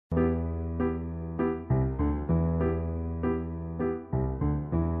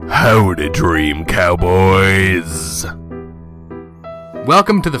Howdy, Dream Cowboys.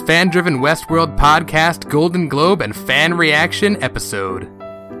 Welcome to the fan-driven Westworld podcast Golden Globe and fan reaction episode.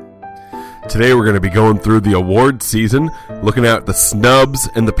 Today we're going to be going through the award season, looking at the snubs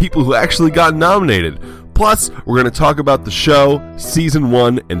and the people who actually got nominated. Plus, we're going to talk about the show, season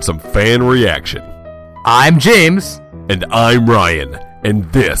 1, and some fan reaction. I'm James. And I'm Ryan.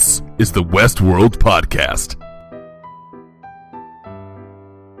 And this is the Westworld podcast.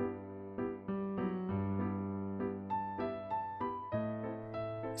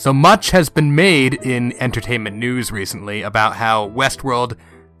 So much has been made in entertainment news recently about how Westworld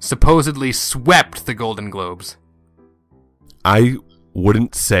supposedly swept the Golden Globes. I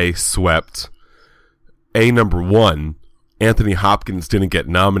wouldn't say swept. Number one, Anthony Hopkins didn't get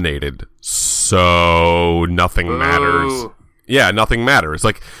nominated, so nothing matters. Yeah, nothing matters.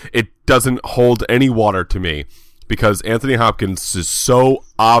 Like, it doesn't hold any water to me, because Anthony Hopkins is so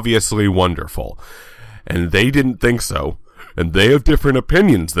obviously wonderful, and they didn't think so. And they have different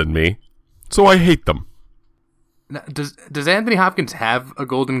opinions than me, so I hate them. Now, does Anthony Hopkins have a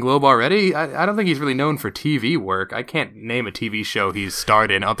Golden Globe already? I don't think he's really known for TV work. I can't name a TV show he's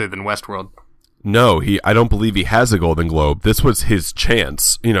starred in other than Westworld. No, I don't believe he has a Golden Globe. This was his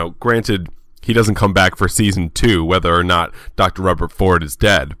chance. You know, granted, he doesn't come back for season 2, whether or not Dr. Robert Ford is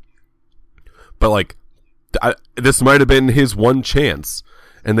dead. But, like, this might have been his one chance,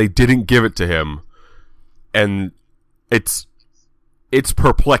 and they didn't give it to him. And it's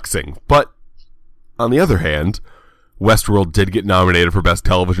perplexing, but on the other hand, Westworld did get nominated for Best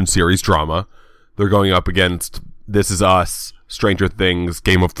Television Series Drama. They're going up against This Is Us, Stranger Things,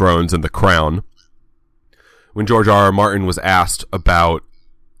 Game of Thrones, and The Crown. When George R.R. Martin was asked about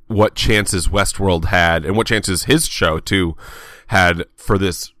what chances Westworld had, and what chances his show, too, had for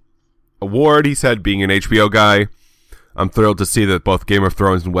this award, he said, being an HBO guy, I'm thrilled to see that both Game of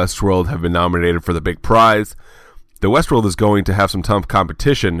Thrones and Westworld have been nominated for the big prize. The Westworld is going to have some tough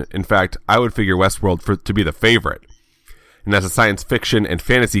competition. In fact, I would figure Westworld to be the favorite. And as a science fiction and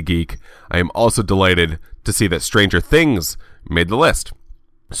fantasy geek, I am also delighted to see that Stranger Things made the list.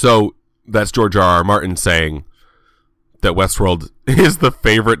 So, that's George R.R. Martin saying that Westworld is the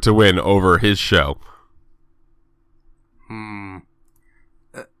favorite to win over his show.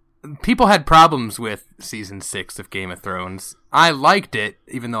 People had problems with season 6 of Game of Thrones. I liked it,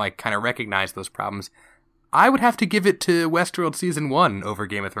 even though I kind of recognized those problems. I would have to give it to Westworld Season 1 over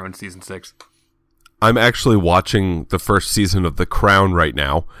Game of Thrones Season 6. I'm actually watching the first season of The Crown right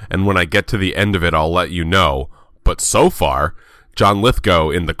now, and when I get to the end of it, I'll let you know. But so far, John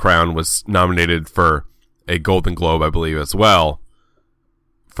Lithgow in The Crown was nominated for a Golden Globe, I believe, as well,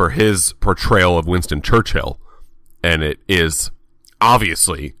 for his portrayal of Winston Churchill. And it is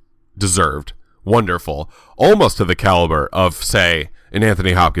obviously deserved, wonderful, almost to the caliber of, say, an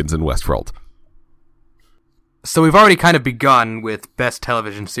Anthony Hopkins in Westworld. So we've already kind of begun with Best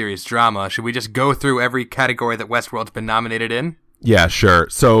Television Series Drama. Should we just go through every category that Westworld's been nominated in? Yeah, sure.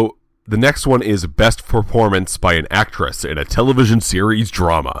 So the next one is Best Performance by an Actress in a Television Series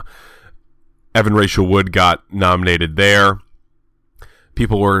Drama. Evan Rachel Wood got nominated there.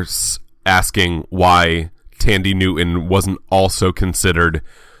 People were asking why Thandie Newton wasn't also considered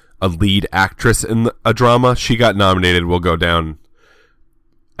a lead actress in a drama. She got nominated, will go down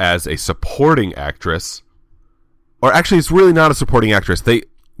as a supporting actress. Or actually, it's really not a supporting actress. The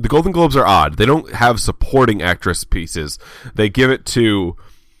Golden Globes are odd. They don't have supporting actress pieces. They give it to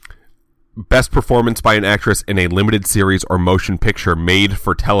Best Performance by an Actress in a Limited Series or Motion Picture Made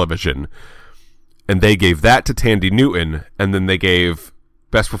for Television. And they gave that to Thandie Newton, and then they gave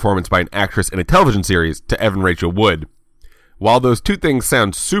Best Performance by an Actress in a Television Series to Evan Rachel Wood. While those two things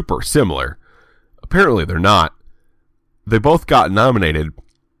sound super similar, apparently they're not. They both got nominated.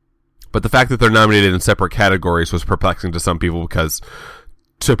 But the fact that they're nominated in separate categories was perplexing to some people, because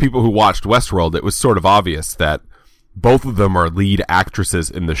to people who watched Westworld, it was sort of obvious that both of them are lead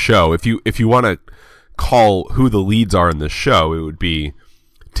actresses in the show. If you want to call who the leads are in the show, it would be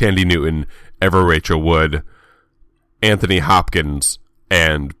Thandie Newton, Evan Rachel Wood, Anthony Hopkins,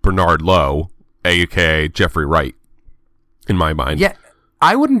 and Bernard Lowe, aka Jeffrey Wright, in my mind. Yeah,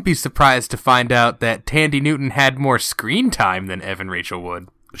 I wouldn't be surprised to find out that Thandie Newton had more screen time than Evan Rachel Wood.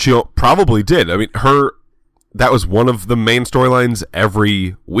 She probably did. I mean, that was one of the main storylines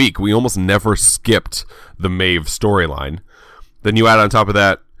every week. We almost never skipped the Maeve storyline. Then you add on top of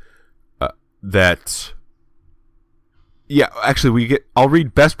that, I'll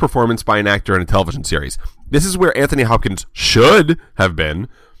read Best Performance by an Actor in a Television Series. This is where Anthony Hopkins should have been.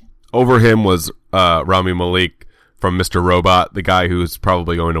 Over him was Rami Malek from Mr. Robot, the guy who's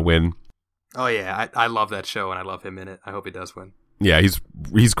probably going to win. Oh, yeah. I love that show, and I love him in it. I hope he does win. Yeah,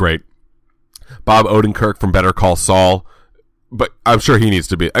 he's great. Bob Odenkirk from Better Call Saul, but I'm sure he needs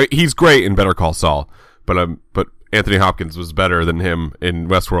to be. He's great in Better Call Saul, but Anthony Hopkins was better than him in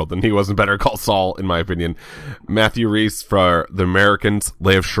Westworld, and he wasn't Better Call Saul, in my opinion. Matthew Rhys for The Americans,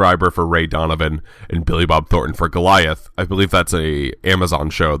 Liev Schreiber for Ray Donovan, and Billy Bob Thornton for Goliath. I believe that's a Amazon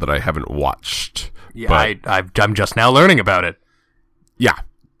show that I haven't watched. Yeah, I'm just now learning about it. Yeah.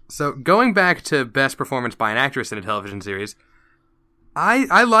 So going back to best performance by an actress in a television series,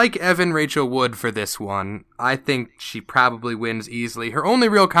 I like Evan Rachel Wood for this one. I think she probably wins easily. Her only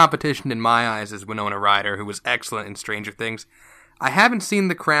real competition in my eyes is Winona Ryder, who was excellent in Stranger Things. I haven't seen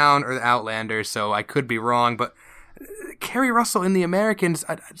The Crown or The Outlander, so I could be wrong, but Kerry Russell in The Americans,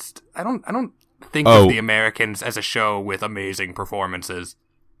 I don't think of The Americans as a show with amazing performances.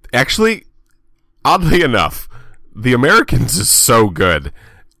 Actually, oddly enough, The Americans is so good.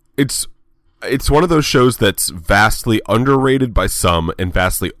 It's one of those shows that's vastly underrated by some and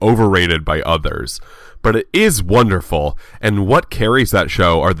vastly overrated by others. But it is wonderful, and what carries that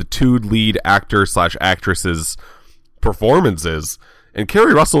show are the two lead actor/actresses' performances. And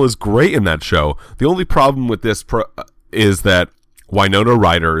Kerry Russell is great in that show. The only problem with this is that Winona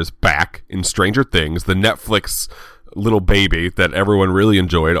Ryder is back in Stranger Things, the Netflix little baby that everyone really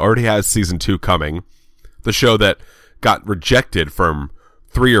enjoyed, already has season 2 coming. The show that got rejected from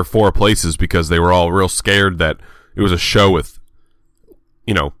 3 or 4 places because they were all real scared that it was a show with,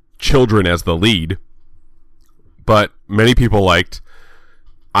 children as the lead. But many people liked.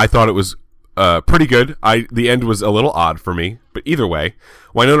 I thought it was pretty good. The end was a little odd for me, but either way,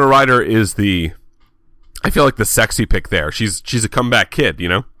 Winona Ryder is I feel like the sexy pick there. She's a comeback kid,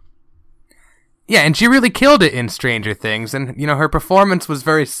 Yeah, and she really killed it in Stranger Things, and her performance was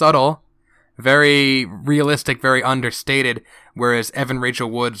very subtle, very realistic, very understated, whereas Evan Rachel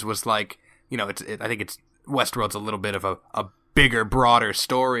Wood's was like, I think it's Westworld's a little bit of a bigger, broader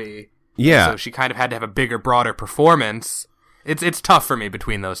story. Yeah. So she kind of had to have a bigger, broader performance. It's tough for me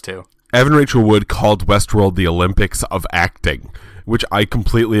between those two. Evan Rachel Wood called Westworld the Olympics of acting, which I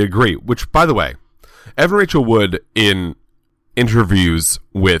completely agree. Which, by the way, Evan Rachel Wood in interviews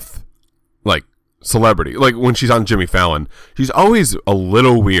with, celebrity, when she's on Jimmy Fallon, she's always a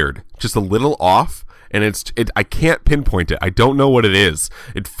little weird, just a little off, and I can't pinpoint it. I don't know what it is.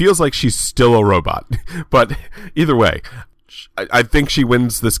 It feels like she's still a robot. But either way, I think she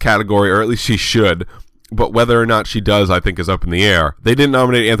wins this category, or at least she should. But whether or not she does, I think, is up in the air. They didn't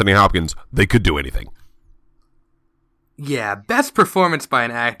nominate Anthony Hopkins. They could do anything. Yeah, best performance by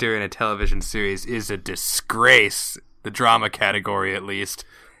an actor in a television series is a disgrace. The drama category, at least.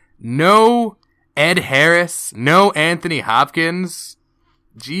 No Ed Harris, no Anthony Hopkins.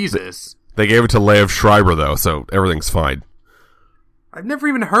 Jesus. They gave it to Liev Schreiber, though, so everything's fine. I've never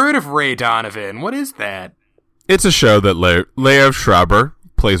even heard of Ray Donovan. What is that? It's a show that Liev Schreiber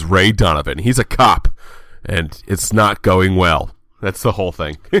plays Ray Donovan. He's a cop, and it's not going well. That's the whole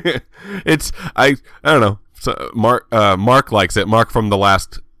thing. I don't know. So Mark likes it. Mark from the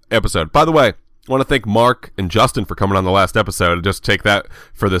last episode. By the way, I want to thank Mark and Justin for coming on the last episode, and just take that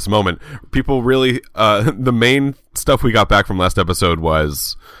for this moment. People really, the main stuff we got back from last episode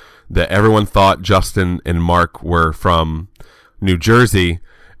was that everyone thought Justin and Mark were from New Jersey,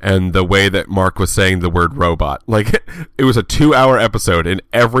 and the way that Mark was saying the word robot. It was a 2-hour episode, and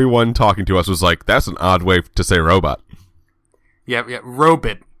everyone talking to us was like, that's an odd way to say robot. Yeah,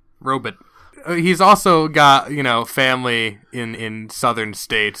 robot. He's also got, family in southern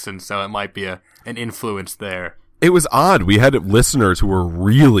states, and so it might be an influence there. It was odd. We had listeners who were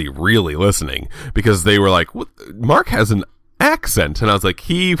really, really listening because they were like, Mark has an accent. And I was like,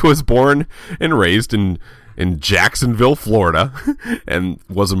 he was born and raised in Jacksonville, Florida, and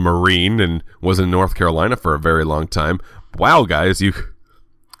was a Marine and was in North Carolina for a very long time. Wow, guys,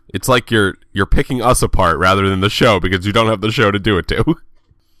 it's like you're picking us apart rather than the show because you don't have the show to do it to.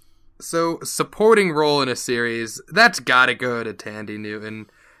 So, supporting role in a series, that's gotta go to Thandie Newton.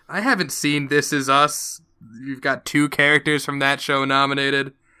 I haven't seen This Is Us. You've got 2 characters from that show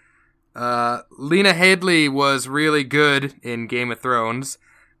nominated. Lena Headey was really good in Game of Thrones.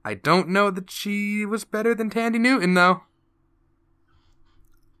 I don't know that she was better than Thandie Newton, though.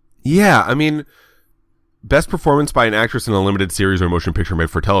 Yeah, I mean, best performance by an actress in a limited series or motion picture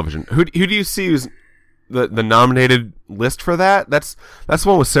made for television. Who do you see who's the nominated list for that? That's the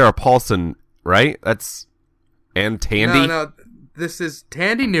one with Sarah Paulson, right? And Thandie? No. This is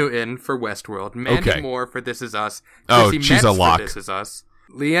Thandie Newton for Westworld. Mandy Moore for This Is Us. Chrissy she's Metz a lock. For This Is Us.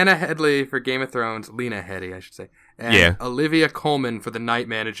 Lena Headey for Game of Thrones. Lena Headey, I should say. And yeah. Olivia Colman for The Night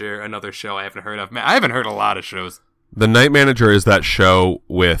Manager, another show I haven't heard of. Man, I haven't heard a lot of shows. The Night Manager is that show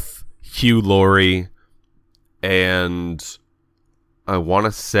with Hugh Laurie and I want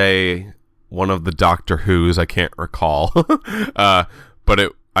to say one of the Doctor Who's. I can't recall.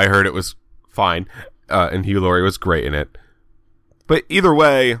 But I heard it was fine. And Hugh Laurie was great in it. But either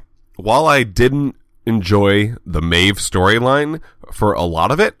way, while I didn't enjoy the Maeve storyline for a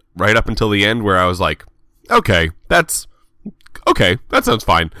lot of it, right up until the end where I was like, okay, that sounds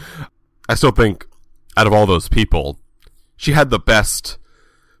fine. I still think out of all those people, she had the best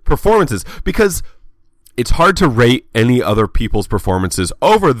performances, because it's hard to rate any other people's performances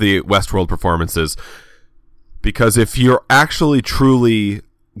over the Westworld performances, because if you're actually truly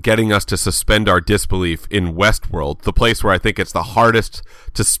getting us to suspend our disbelief in Westworld, the place where I think it's the hardest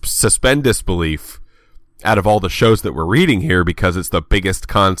to suspend disbelief out of all the shows that we're reading here, because it's the biggest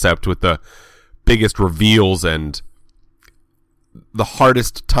concept with the biggest reveals and the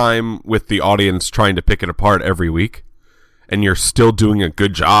hardest time with the audience trying to pick it apart every week, and you're still doing a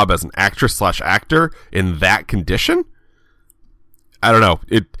good job as an actress/actor in that condition. I don't know.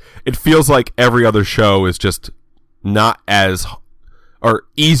 It feels like every other show is just not as or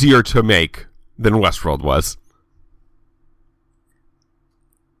easier to make than Westworld was.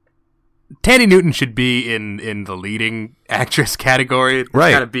 Thandie Newton should be in the leading actress category. It's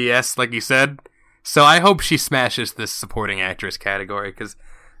right. Kind of BS, like you said. So I hope she smashes this supporting actress category, because,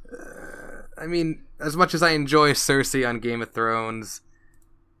 I mean, as much as I enjoy Cersei on Game of Thrones,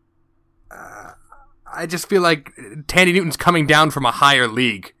 I just feel like Thandie Newton's coming down from a higher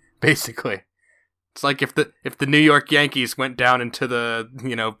league, basically. It's like if the New York Yankees went down into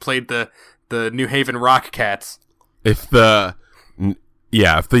played the New Haven Rock Cats. If the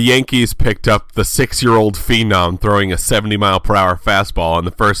Yankees picked up the 6-year-old phenom throwing a 70-mile-per-hour fastball, and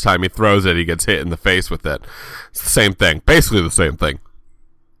the first time he throws it, he gets hit in the face with it. It's the same thing. Basically the same thing.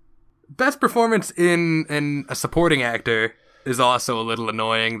 Best performance in a supporting actor is also a little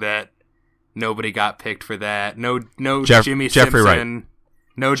annoying that nobody got picked for that. No Jimmy Jeffrey Simpson. Wright.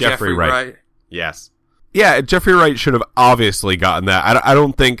 No Jeffrey Wright. Yes. Yeah, Jeffrey Wright should have obviously gotten that. I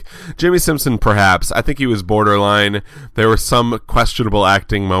don't think Jimmy Simpson, perhaps. I think he was borderline. There were some questionable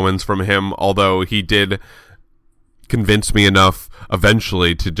acting moments from him, although he did convince me enough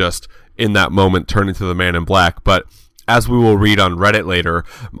eventually to just, in that moment, turn into the Man in Black. But as we will read on Reddit later,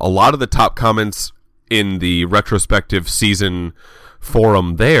 a lot of the top comments in the retrospective season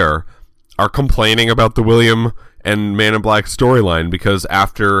forum there are complaining about the William and Man in Black storyline, because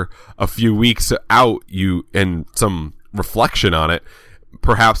after a few weeks out, and some reflection on it,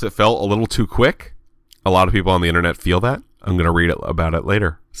 perhaps it felt a little too quick. A lot of people on the internet feel that. I'm going to read about it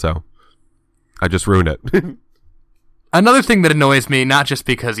later, so I just ruined it. Another thing that annoys me, not just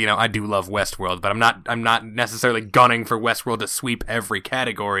because, I do love Westworld, but I'm not necessarily gunning for Westworld to sweep every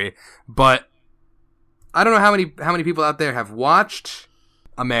category, but I don't know how many people out there have watched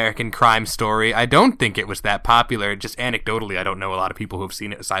American Crime Story. I don't think it was that popular. Just anecdotally, I don't know a lot of people who have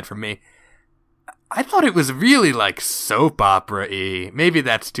seen it aside from me. I thought it was really like soap opera-y. Maybe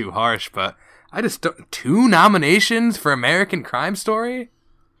that's too harsh, but I just don't... 2 nominations for American Crime Story?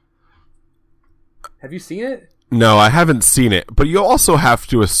 Have you seen it? No, I haven't seen it, but you also have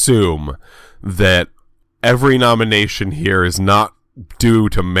to assume that every nomination here is not due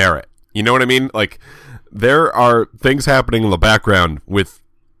to merit. You know what I mean? Like, there are things happening in the background with...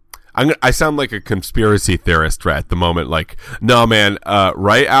 I sound like a conspiracy theorist at the moment. Like, no, man,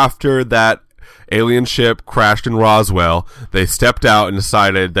 right after that alien ship crashed in Roswell, they stepped out and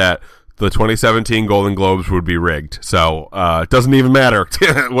decided that the 2017 Golden Globes would be rigged. So, it doesn't even matter.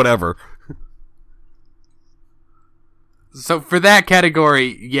 Whatever. So for that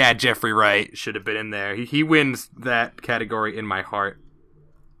category, yeah, Jeffrey Wright should have been in there. He wins that category in my heart.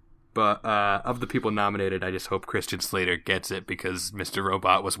 But of the people nominated, I just hope Christian Slater gets it, because Mr.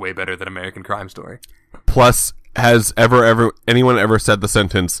 Robot was way better than American Crime Story. Plus, has anyone ever said the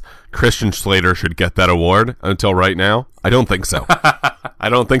sentence, Christian Slater should get that award until right now? I don't think so. I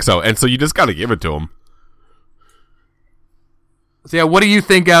don't think so. And so you just got to give it to him. So yeah, what do you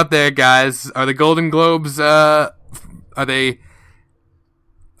think out there, guys? Are the Golden Globes, are they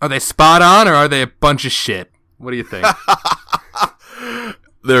spot on, or are they a bunch of shit? What do you think?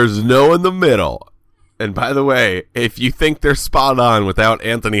 There's no in the middle. And by the way, if you think they're spot on without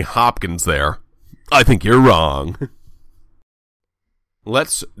Anthony Hopkins there, I think you're wrong.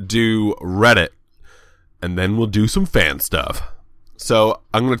 Let's do Reddit, and then we'll do some fan stuff. So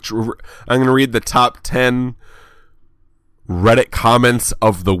I'm gonna read the top 10 Reddit comments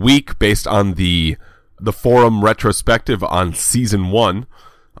of the week based on the forum retrospective on season 1.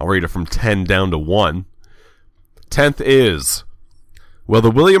 I'll read it from 10 down to 1. 10th is: Well, the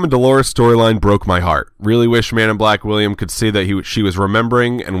William and Dolores storyline broke my heart. Really wish Man in Black William could see that she was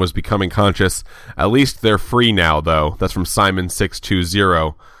remembering and was becoming conscious. At least they're free now, though. That's from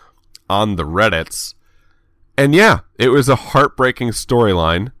Simon620 on the Reddits. And yeah, it was a heartbreaking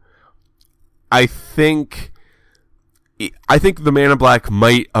storyline. I think the Man in Black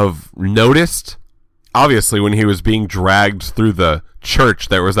might have noticed. Obviously, when he was being dragged through the church,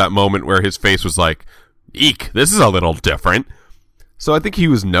 there was that moment where his face was like, eek, this is a little different. So I think he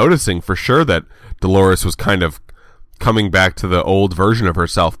was noticing for sure that Dolores was kind of coming back to the old version of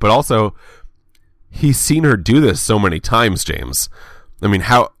herself, but also he's seen her do this so many times, James. I mean,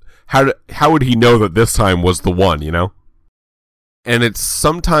 how would he know that this time was the one, you know? And it's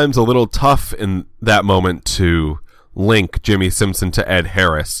sometimes a little tough in that moment to link Jimmy Simpson to Ed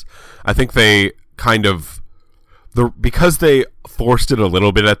Harris. I think they kind of, because they forced it a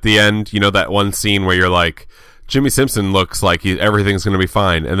little bit at the end, you know, that one scene where you're like, Jimmy Simpson looks like everything's going to be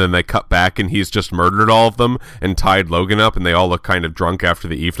fine, and then they cut back and he's just murdered all of them and tied Logan up, and they all look kind of drunk after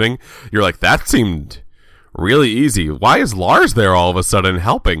the evening. You're like, that seemed really easy. Why is Lars there all of a sudden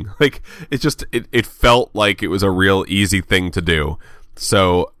helping? Like, it's just, it felt like it was a real easy thing to do.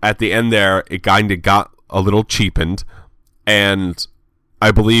 So at the end there, it kind of got a little cheapened, and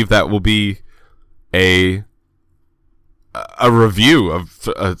I believe that will be a review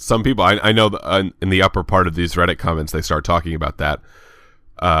of some people. I know in the upper part of these Reddit comments, they start talking about that.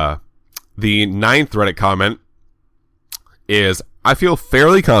 The 9th Reddit comment is, I feel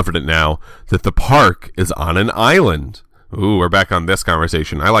fairly confident now that the park is on an island. Ooh, we're back on this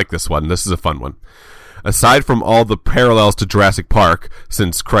conversation. I like this one. This is a fun one. Aside from all the parallels to Jurassic Park,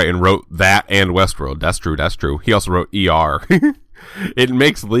 since Crichton wrote that and Westworld. That's true. He also wrote ER. It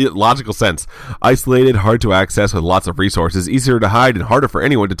makes logical sense. Isolated, hard to access, with lots of resources, easier to hide, and harder for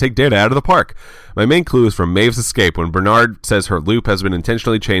anyone to take data out of the park. My main clue is from Maeve's escape, when Bernard says her loop has been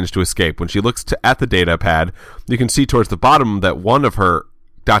intentionally changed to escape. When she looks at the data pad, you can see towards the bottom that one of her ...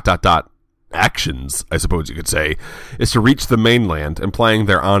 actions, I suppose you could say, is to reach the mainland, implying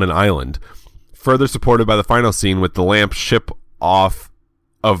they're on an island. Further supported by the final scene with the lamp ship off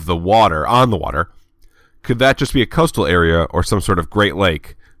of the water, on the water. Could that just be a coastal area or some sort of Great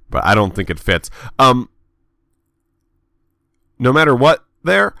Lake? But I don't think it fits. No matter what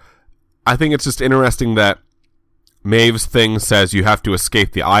there, I think it's just interesting that Maeve's thing says you have to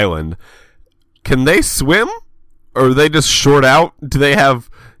escape the island. Can they swim? Or are they just short out? Do they have...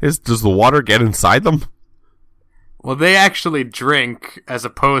 does the water get inside them? Well, they actually drink, as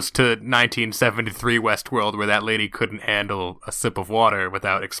opposed to 1973 Westworld, where that lady couldn't handle a sip of water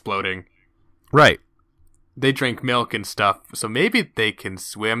without exploding. Right. They drink milk and stuff, so maybe they can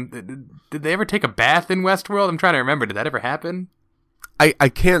swim. Did they ever take a bath in Westworld? I'm trying to remember. Did that ever happen? I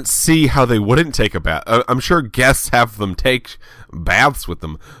can't see how they wouldn't take a bath. I'm sure guests have them take baths with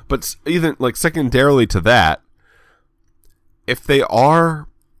them. But even, like, secondarily to that, if they are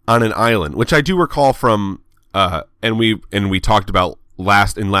on an island, which I do recall from, and we talked about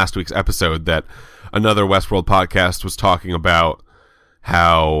in last week's episode, that another Westworld podcast was talking about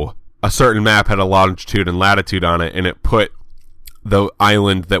how a certain map had a longitude and latitude on it, and it put the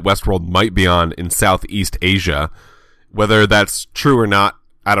island that Westworld might be on in Southeast Asia. Whether that's true or not,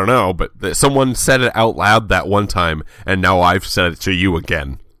 I don't know, but someone said it out loud that one time, and now I've said it to you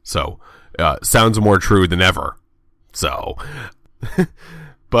again. So, sounds more true than ever. So,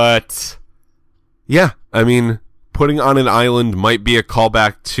 but, yeah, I mean, putting on an island might be a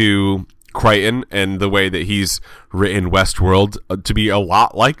callback to Crichton and the way that he's written Westworld to be a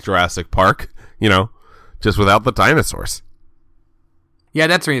lot like Jurassic Park, you know, just without the dinosaurs. Yeah,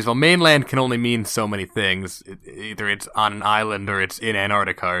 that's reasonable. Mainland can only mean so many things. Either it's on an island or it's in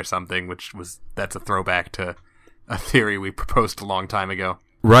Antarctica or something, that's a throwback to a theory we proposed a long time ago.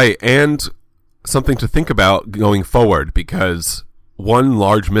 Right, and something to think about going forward, because one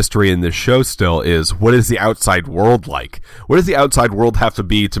large mystery in this show still is, what is the outside world like? What does the outside world have to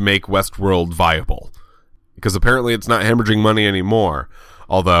be to make Westworld viable? Because apparently it's not hemorrhaging money anymore,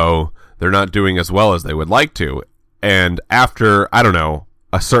 although they're not doing as well as they would like to. And after, I don't know,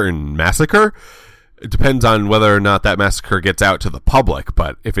 a certain massacre, it depends on whether or not that massacre gets out to the public,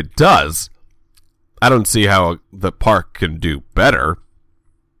 but if it does, I don't see how the park can do better.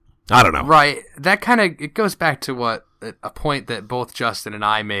 I don't know. Right. That kind of, it goes back to a point that both Justin and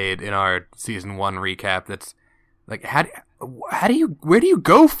I made in our season 1 recap. That's like, where do you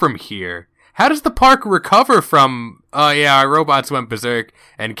go from here? How does the park recover from, our robots went berserk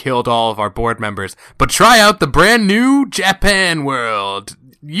and killed all of our board members, but try out the brand new Japan world.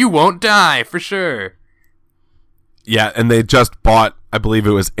 You won't die, for sure. Yeah, and they just bought, I believe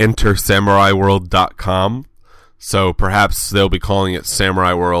it was EnterSamuraiWorld.com. So perhaps they'll be calling it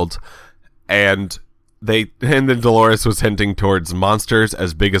Samurai World. And then Dolores was hinting towards monsters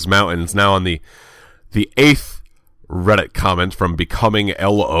as big as mountains. Now on the 8th Reddit comment from Becoming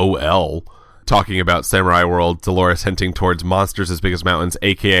LOL, talking about Samurai World, Dolores hinting towards monsters as big as mountains,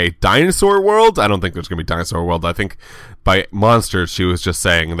 aka Dinosaur World. I don't think there's going to be Dinosaur World. I think by monsters, she was just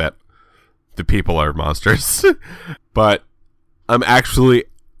saying that the people are monsters. But I'm actually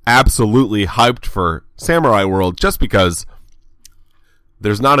absolutely hyped for Samurai World just because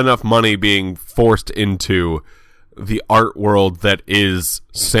there's not enough money being forced into the art world that is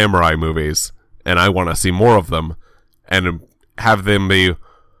samurai movies, and I want to see more of them and have them be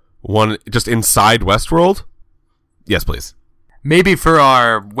one just inside Westworld. Yes, please. Maybe for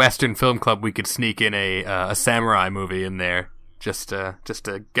our Western Film Club, we could sneak in a samurai movie in there just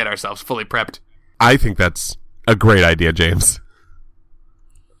to get ourselves fully prepped. I think that's a great idea, James.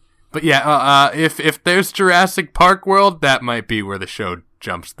 But yeah, if there's Jurassic Park World, that might be where the show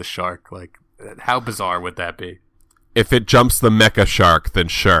jumps the shark. Like, how bizarre would that be? If it jumps the mecha shark, then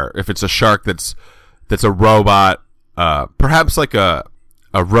sure. If it's a shark that's a robot, perhaps like a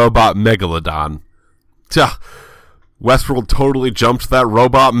robot megalodon. Westworld totally jumped that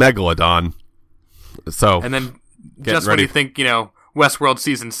robot megalodon. So, and then just when you think, Westworld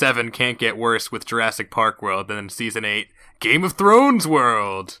Season 7 can't get worse with Jurassic Park World, then Season 8, Game of Thrones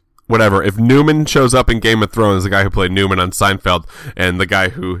World. Whatever. If Newman shows up in Game of Thrones, the guy who played Newman on Seinfeld, and the guy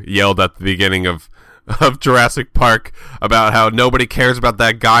who yelled at the beginning of Jurassic Park about how nobody cares about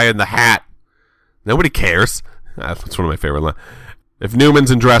that guy in the hat. Nobody cares. That's one of my favorite lines. If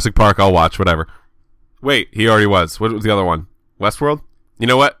Newman's in Jurassic Park, I'll watch, whatever. Wait, he already was. What was the other one? Westworld? You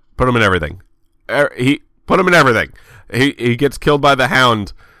know what? Put him in everything. Put him in everything. He gets killed by the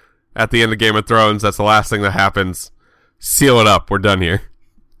Hound at the end of Game of Thrones. That's the last thing that happens. Seal it up. We're done here.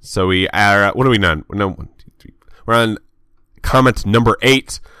 So we are, what are we on? No, 1, 2, 3. We're on comment number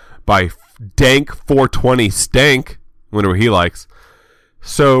 8 by Dank420 Stank. Wonder what he likes.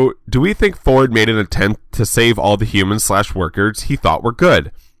 So, do we think Ford made an attempt to save all the humans/workers he thought were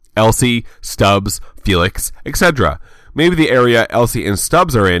good? Elsie, Stubbs, Felix, etc. Maybe the area Elsie and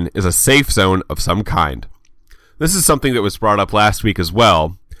Stubbs are in is a safe zone of some kind. This is something that was brought up last week as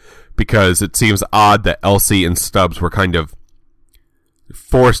well, because it seems odd that Elsie and Stubbs were kind of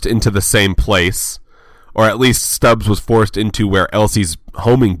forced into the same place, or at least Stubbs was forced into where Elsie's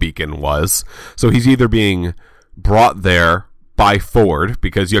homing beacon was. So he's either being brought there by Ford,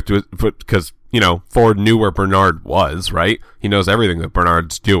 because Ford knew where Bernard was, right? He knows everything that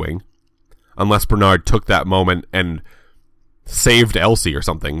Bernard's doing, unless Bernard took that moment and saved Elsie or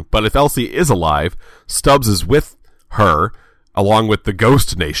something. But if Elsie is alive, Stubbs is with her, along with the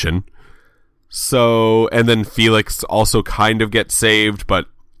Ghost Nation. So, and then Felix also kind of gets saved, but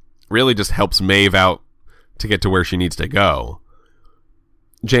really just helps Maeve out to get to where she needs to go.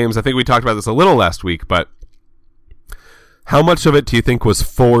 James, I think we talked about this a little last week, but how much of it do you think was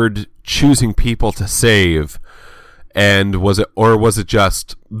Ford choosing people to save, and was it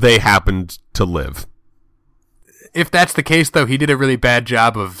just they happened to live? If that's the case, though, he did a really bad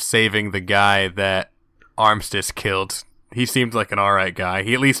job of saving the guy that Armistice killed. He seemed like an alright guy.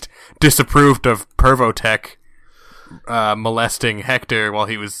 He at least disapproved of Pervotech molesting Hector while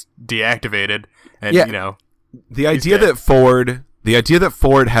he was deactivated. And, the idea that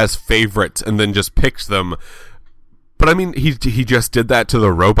Ford has favorites and then just picks them. But I mean, he just did that to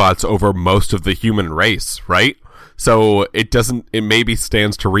the robots over most of the human race, right? So it maybe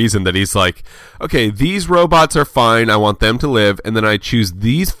stands to reason that he's like, okay, these robots are fine, I want them to live, and then I choose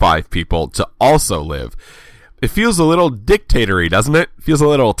these 5 people to also live. It feels a little dictatory, doesn't it? It feels a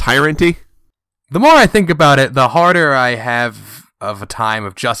little tyranty. The more I think about it, the harder I have of a time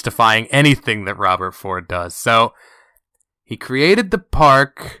of justifying anything that Robert Ford does. So, he created the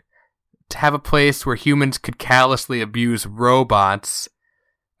park to have a place where humans could callously abuse robots,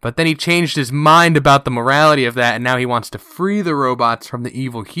 but then he changed his mind about the morality of that, and now he wants to free the robots from the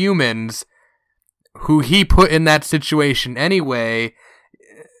evil humans, who he put in that situation anyway.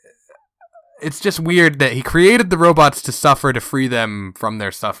 It's just weird that he created the robots to suffer to free them from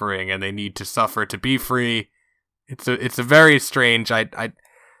their suffering, and they need to suffer to be free. It's a very strange. I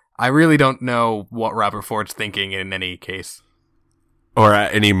really don't know what Robert Ford's thinking in any case, or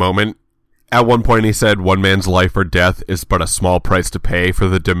at any moment. At one point, he said, "One man's life or death is but a small price to pay for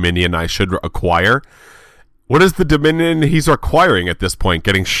the dominion I should acquire." What is the dominion he's acquiring at this point?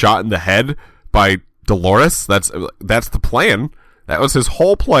 Getting shot in the head by Dolores? That's the plan. That was his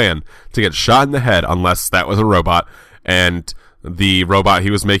whole plan, to get shot in the head, unless that was a robot, and the robot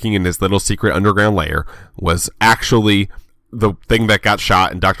he was making in his little secret underground lair was actually the thing that got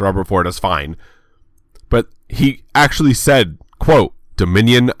shot, and Dr. Robert Ford is fine. But he actually said, quote,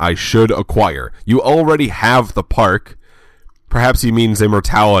 "Dominion I should acquire." You already have the park. Perhaps he means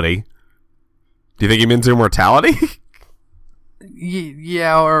immortality. Do you think he means immortality?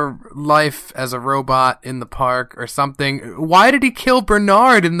 Yeah, or life as a robot in the park or something. Why did he kill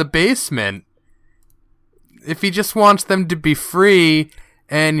Bernard in the basement? If he just wants them to be free,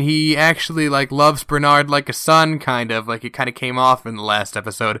 and he actually, like, loves Bernard like a son, kind of, like it kind of came off in the last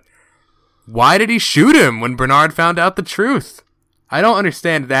episode, why did he shoot him when Bernard found out the truth? I don't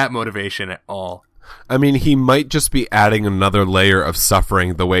understand that motivation at all. I mean, he might just be adding another layer of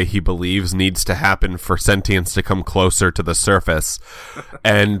suffering the way he believes needs to happen for sentience to come closer to the surface,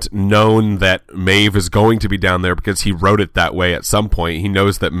 and known that Maeve is going to be down there because he wrote it that way at some point. He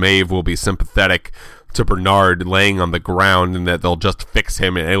knows that Maeve will be sympathetic to Bernard laying on the ground and that they'll just fix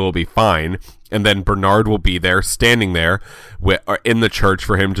him and it will be fine. And then Bernard will be there, standing there in the church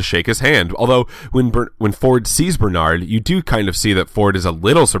for him to shake his hand. Although, when Ford sees Bernard, you do kind of see that Ford is a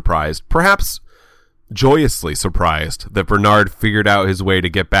little surprised, perhaps joyously surprised, that Bernard figured out his way to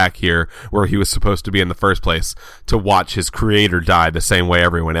get back here where he was supposed to be in the first place, to watch his creator die the same way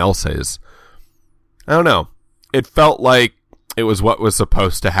everyone else is. I don't know. It felt like it was what was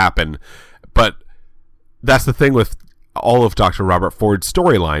supposed to happen. But that's the thing with all of Dr. Robert Ford's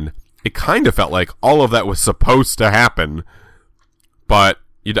storyline. It kind of felt like all of that was supposed to happen, but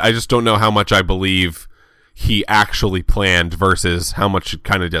I just don't know how much I believe he actually planned versus how much it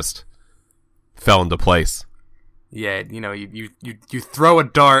kind of just fell into place. Yeah, you throw a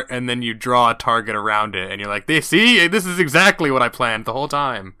dart and then you draw a target around it, and you're like, see, this is exactly what I planned the whole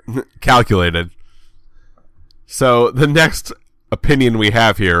time. Calculated. So the next opinion we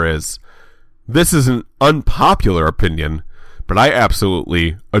have here is, this is an unpopular opinion, but I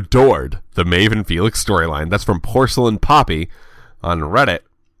absolutely adored the Maeve and Felix storyline. That's from Porcelain Poppy on Reddit.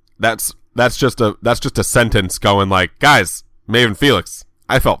 That's just a sentence going like, guys, Maeve and Felix,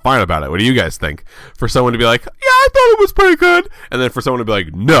 I felt fine about it. What do you guys think? For someone to be like, yeah, I thought it was pretty good, and then for someone to be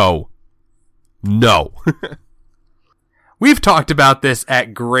like, no. We've talked about this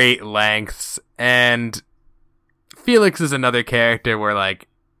at great lengths, and Felix is another character where, like,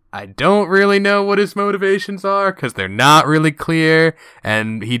 I don't really know what his motivations are, because they're not really clear,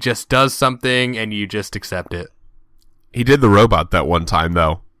 and he just does something, and you just accept it. He did the robot that one time,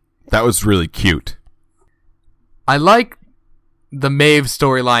 though. That was really cute. I like the Maeve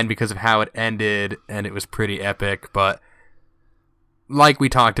storyline because of how it ended, and it was pretty epic, but like we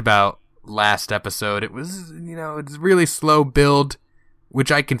talked about last episode, it was, it's really slow build,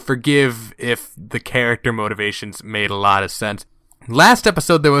 which I can forgive if the character motivations made a lot of sense. Last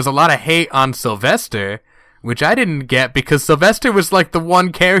episode, there was a lot of hate on Sylvester, which I didn't get because Sylvester was like the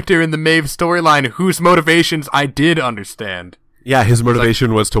one character in the Maeve storyline whose motivations I did understand. Yeah, his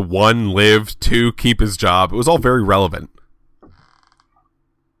motivation was to 1, live, 2, keep his job. It was all very relevant.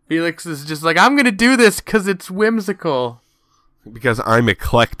 Felix is just like, I'm gonna do this because it's whimsical. Because I'm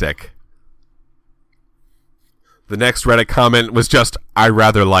eclectic. The next Reddit comment was just, I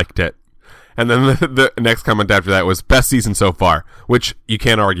rather liked it. And then the next comment after that was, best season so far. Which, you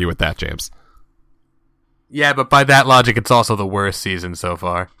can't argue with that, James. Yeah, but by that logic, it's also the worst season so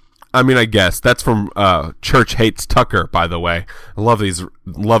far. I mean, I guess. That's from Church Hates Tucker, by the way. I love these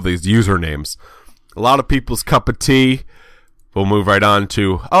usernames. A lot of people's cup of tea. We'll move right on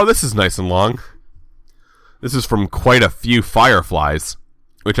to, this is nice and long. This is from Quite a Few Fireflies,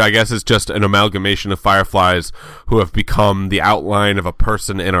 which I guess is just an amalgamation of fireflies who have become the outline of a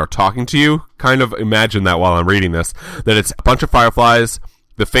person and are talking to you. Kind of imagine that while I'm reading this, that it's a bunch of fireflies,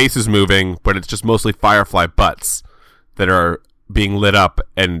 the face is moving, but it's just mostly firefly butts that are being lit up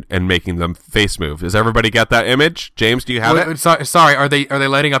and making them face move. Does everybody get that image? James, do you have it? Sorry, are they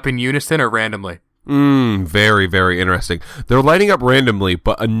lighting up in unison or randomly? Very, very interesting. They're lighting up randomly,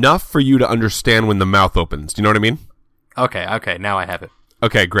 but enough for you to understand when the mouth opens. Do you know what I mean? Okay, now I have it.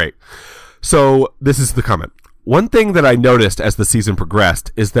 Okay, great. So, this is the comment. One thing that I noticed as the season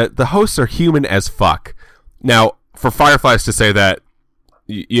progressed is that the hosts are human as fuck. Now, for Fireflies to say that,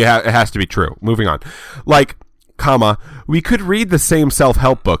 it has to be true. Moving on. Like, we could read the same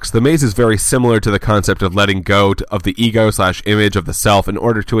self-help books. The Maze is very similar to the concept of letting go of the ego/image of the self in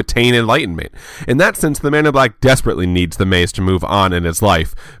order to attain enlightenment. In that sense, the Man in Black desperately needs the Maze to move on in his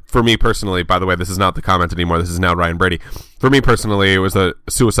life. For me personally, by the way, this is not the comment anymore, this is now Ryan Brady. For me personally, it was a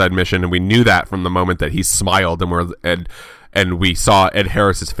suicide mission, and we knew that from the moment that he smiled and we saw Ed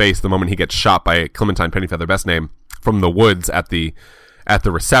Harris's face the moment he gets shot by Clementine Pennyfeather, best name, from the woods at the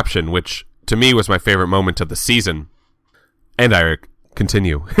reception, which to me was my favorite moment of the season. And I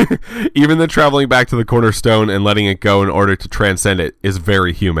continue. Even the traveling back to the cornerstone and letting it go in order to transcend it is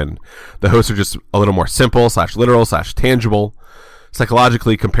very human. The hosts are just a little more simple / literal / tangible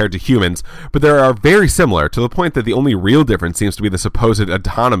psychologically compared to humans, but they are very similar to the point that the only real difference seems to be the supposed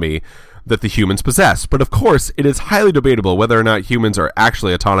autonomy that the humans possess. But of course, it is highly debatable whether or not humans are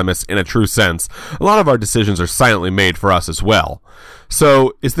actually autonomous in a true sense. A lot of our decisions are silently made for us as well.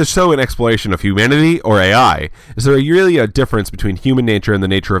 So, is this show an exploration of humanity or AI? Is there really a difference between human nature and the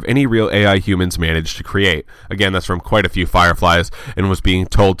nature of any real AI humans managed to create? Again, that's from quite a few Fireflies and was being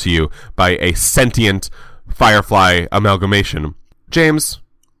told to you by a sentient Firefly amalgamation. James,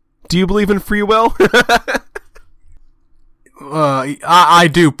 do you believe in free will? I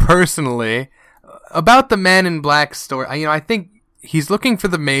do personally. About the Man in Black story, I think he's looking for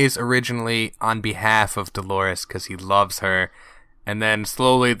the maze originally on behalf of Dolores because he loves her, and then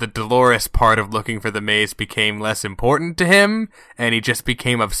slowly the Dolores part of looking for the maze became less important to him, and he just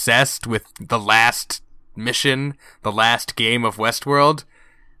became obsessed with the last mission, the last game of Westworld.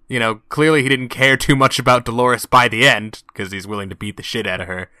 Clearly he didn't care too much about Dolores by the end, because he's willing to beat the shit out of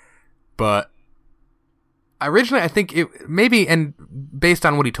her. But originally, I think it maybe, and based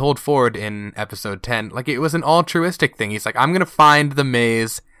on what he told Ford in episode 10, it was an altruistic thing. He's like, I'm going to find the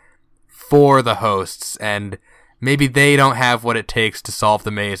maze for the hosts, and maybe they don't have what it takes to solve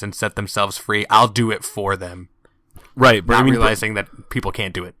the maze and set themselves free. I'll do it for them. Right. But realizing that people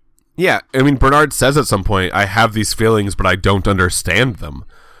can't do it. Yeah. Bernard says at some point, I have these feelings, but I don't understand them.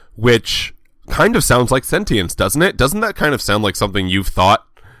 Which kind of sounds like sentience, doesn't it? Doesn't that kind of sound like something you've thought?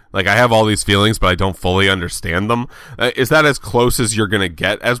 I have all these feelings, but I don't fully understand them. Is that as close as you're going to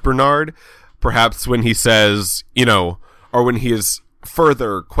get as Bernard? Perhaps when he says, or when he is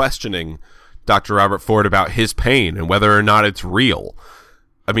further questioning Dr. Robert Ford about his pain and whether or not it's real.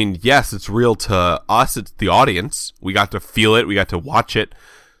 Yes, it's real to us. It's the audience. We got to feel it. We got to watch it.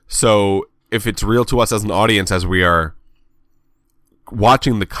 So if it's real to us as an audience, as we are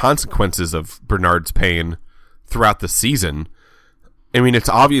watching the consequences of Bernard's pain throughout the season, it's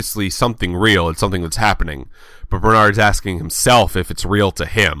obviously something real. It's something that's happening. But Bernard's asking himself if it's real to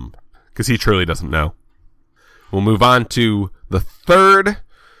him, because he truly doesn't know. We'll move on to the third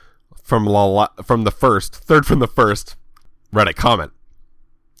from the first Reddit comment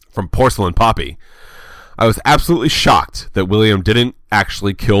from Porcelain Poppy. I was absolutely shocked that William didn't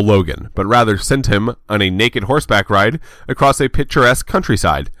actually kill Logan, but rather sent him on a naked horseback ride across a picturesque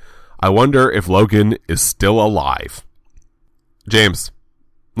countryside. I wonder if Logan is still alive. James,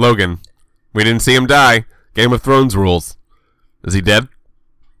 Logan, we didn't see him die. Game of Thrones rules. Is he dead?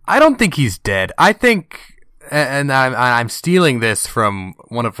 I don't think he's dead. I think, and I'm stealing this from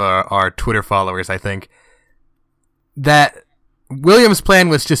one of our Twitter followers, I think, that William's plan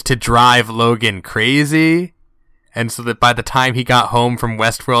was just to drive Logan crazy, and so that by the time he got home from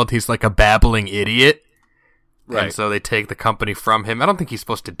Westworld, he's like a babbling idiot. Right. And so they take the company from him. I don't think he's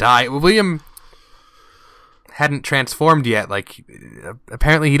supposed to die. William hadn't transformed yet.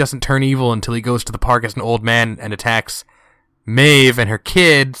 Apparently he doesn't turn evil until he goes to the park as an old man and attacks Maeve and her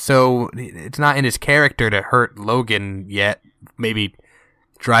kid, so it's not in his character to hurt Logan yet. Maybe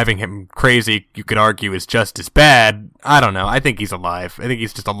driving him crazy, you could argue, is just as bad. I don't know. I think he's alive. I think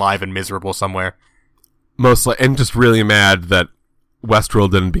he's just alive and miserable somewhere. Mostly, and just really mad that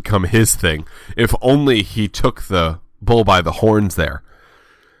Westworld didn't become his thing. If only he took the bull by the horns there.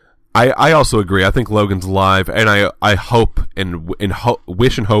 I also agree. I think Logan's alive, and I hope and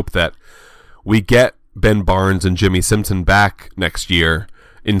wish and hope that we get Ben Barnes and Jimmy Simpson back next year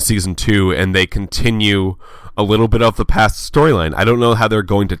in season 2, and they continue a little bit of the past storyline. I don't know how they're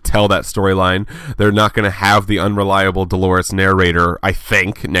going to tell that storyline. They're not going to have the unreliable Dolores narrator, I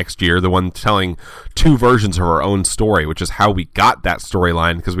think, next year, the one telling two versions of her own story, which is how we got that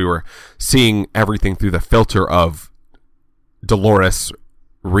storyline, because we were seeing everything through the filter of Dolores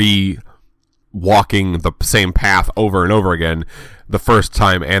walking the same path over and over again the first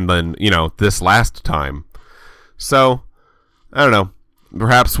time, and then, this last time. So, I don't know.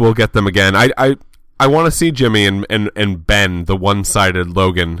 Perhaps we'll get them again. I want to see Jimmy and Ben, the one-sided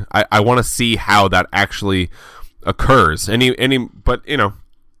Logan. I want to see how that actually occurs. But, I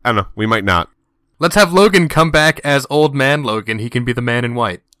don't know. We might not. Let's have Logan come back as old man Logan. He can be the man in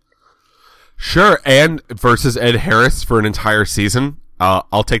white. Sure, and versus Ed Harris for an entire season.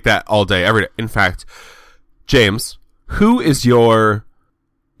 I'll take that all day, every day. In fact, James, who is your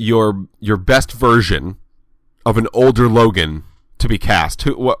best version of an older Logan to be cast?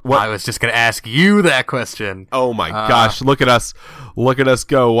 What? I was just going to ask you that question. Oh my gosh, look at us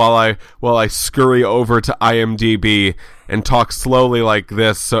go while I scurry over to IMDb and talk slowly like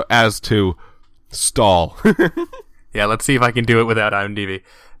this so as to stall. Yeah, let's see if I can do it without IMDb.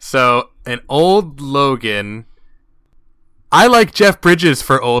 So, an old Logan. I like Jeff Bridges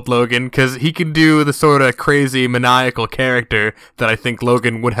for old Logan because he can do the sort of crazy, maniacal character that I think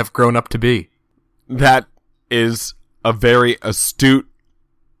Logan would have grown up to be. That is a very astute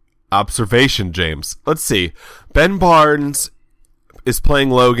observation, James. Let's see. Ben Barnes is playing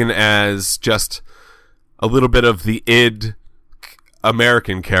Logan as just a little bit of the id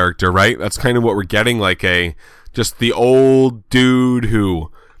American character, right? That's kind of what we're getting, like just the old dude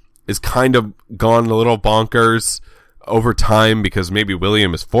who is kind of gone a little bonkers over time because maybe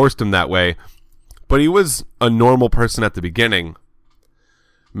William has forced him that way, but he was a normal person at the beginning.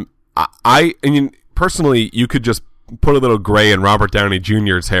 I mean, personally, you could just put a little gray in Robert Downey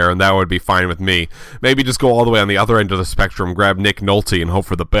Jr.'s hair and that would be fine with me. Maybe just go all the way on the other end of the spectrum, grab Nick Nolte and hope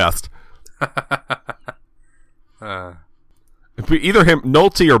for the best. Either him,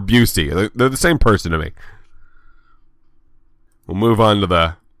 Nolte or Busey. They're the same person to me. We'll move on to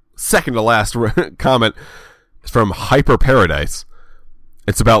the second to last comment. It's from Hyper Paradise.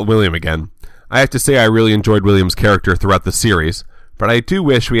 It's about William again. I have to say I really enjoyed William's character throughout the series, but I do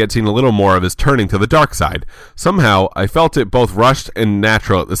wish we had seen a little more of his turning to the dark side. Somehow, I felt it both rushed and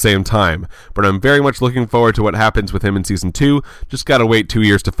natural at the same time, but I'm very much looking forward to what happens with him in Season 2. Just gotta wait 2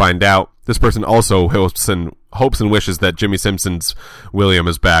 years to find out. This person also hopes and wishes that Jimmy Simpson's William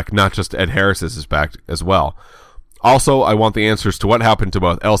is back, not just Ed Harris's is back as well. Also, I want the answers to what happened to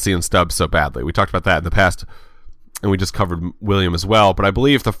both Elsie and Stubbs so badly. We talked about that in the past, and we just covered William as well, but I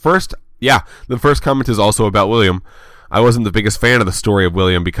believe the first comment is also about William. I wasn't the biggest fan of the story of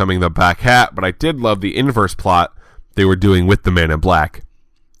William becoming the Black Hat, but I did love the inverse plot they were doing with the Man in Black.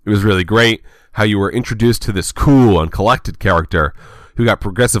 It was really great how you were introduced to this cool and collected character who got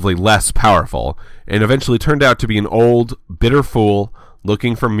progressively less powerful and eventually turned out to be an old, bitter fool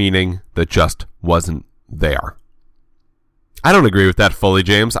looking for meaning that just wasn't there. I don't agree with that fully,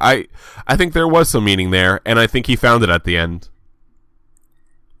 James. I think there was some meaning there, and I think he found it at the end.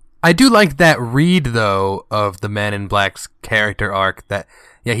 I do like that read, though, of the Man in Black's character arc, that,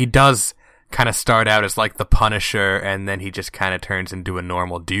 yeah, he does kind of start out as, like, the Punisher, and then he just kind of turns into a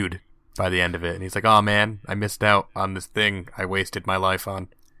normal dude by the end of it. And he's like, oh, man, I missed out on this thing I wasted my life on.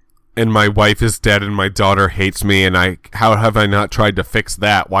 And my wife is dead, and my daughter hates me, and how have I not tried to fix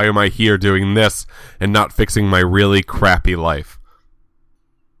that? Why am I here doing this and not fixing my really crappy life?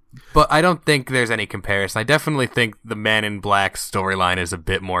 But I don't think there's any comparison. I definitely think the Man in Black storyline is a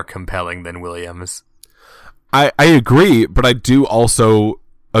bit more compelling than Williams. I agree, but I do also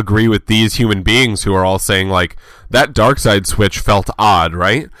agree with these human beings who are all saying, like, that dark side switch felt odd,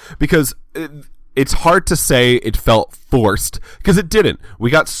 right? Because it's hard to say it felt forced, because it didn't. We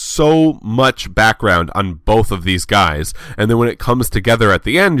got so much background on both of these guys, and then when it comes together at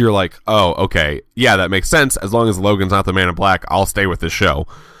the end, you're like, oh, okay, yeah, that makes sense. As long as Logan's not the Man in Black, I'll stay with this show.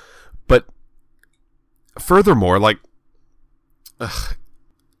 But furthermore, like,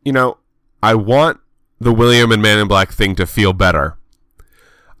 I want the William and Man in Black thing to feel better.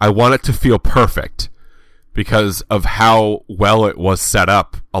 I want it to feel perfect because of how well it was set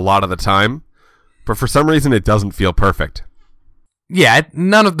up a lot of the time. But for some reason, it doesn't feel perfect. Yeah,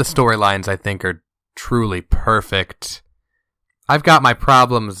 none of the storylines, I think, are truly perfect. I've got my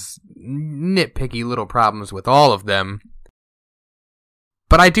problems, nitpicky little problems with all of them.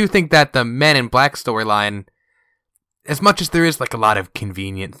 But I do think that the Men in Black storyline, as much as there is like a lot of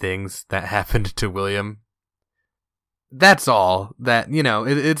convenient things that happened to William, that's all. That,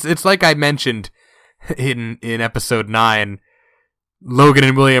 it's like I mentioned in episode 9, Logan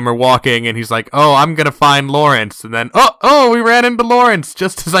and William are walking and he's like, oh, I'm gonna find Lawrence, and then we ran into Lawrence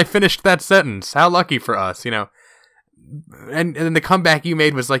just as I finished that sentence. How lucky for us, and then the comeback you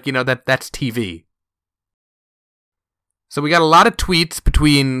made was like, that's TV. So we got a lot of tweets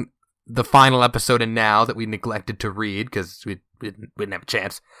between the final episode and now that we neglected to read because we didn't have a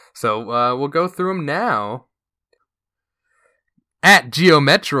chance. So we'll go through them now. At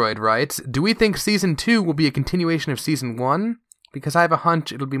Geometroid writes, do we think Season 2 will be a continuation of Season 1? Because I have a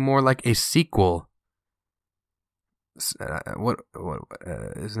hunch it'll be more like a sequel.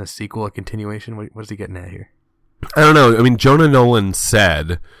 Isn't a sequel a continuation? What is he getting at here? I don't know. I mean, Jonah Nolan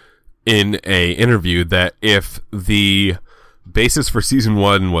said in a interview that if the basis for Season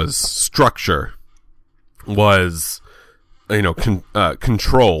 1 was structure, was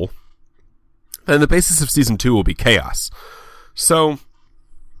control, then the basis of Season 2 will be chaos. So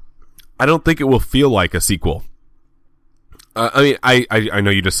I don't think it will feel like a sequel. I know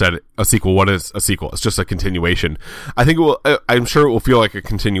you just said a sequel. What is a sequel? It's just a continuation. I think it will. I'm sure it will feel like a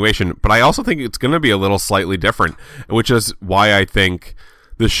continuation, but I also think it's going to be a little slightly different, which is why I think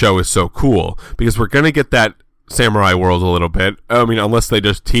this show is so cool, because we're going to get that Samurai World a little bit. I mean, unless they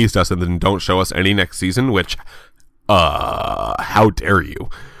just teased us and then don't show us any next season, which, how dare you?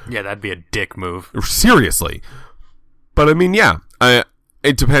 Yeah, that'd be a dick move. Seriously. But I mean, yeah,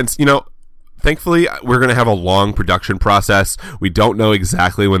 it depends. You know, thankfully, we're going to have a long production process. We don't know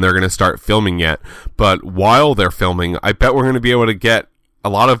exactly when they're going to start filming yet, but while they're filming, I bet we're going to be able to get a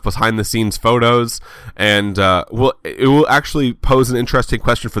lot of behind-the-scenes photos, and it will actually pose an interesting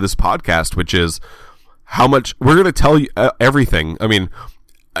question for this podcast, which is how much we're going to tell you everything. I mean,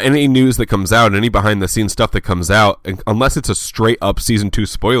 any news that comes out, any behind-the-scenes stuff that comes out, unless it's a straight-up Season 2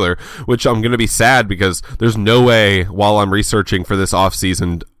 spoiler, which I'm going to be sad because there's no way while I'm researching for this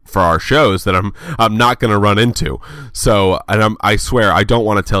off-season for our shows that I'm not going to run into. So, and I swear I don't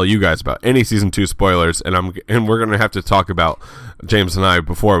want to tell you guys about any Season 2 spoilers, and we're going to have to talk about, James and I,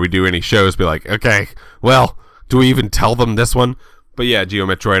 before we do any shows, be like, okay, well, do we even tell them this one? But yeah, Geo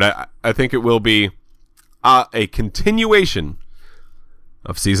Metroid, I think it will be a continuation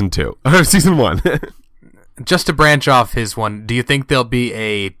of Season 2 or Season 1. Just to branch off his one, do you think there'll be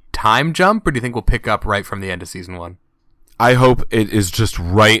a time jump, or do you think we'll pick up right from the end of Season 1? I hope it is just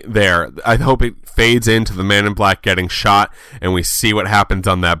right there. I hope it fades into the Man in Black getting shot and we see what happens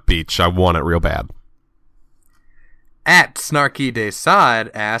on that beach. I want it real bad. At Snarky Desad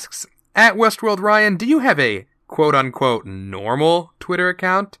asks, at Westworld Ryan, do you have a quote-unquote normal Twitter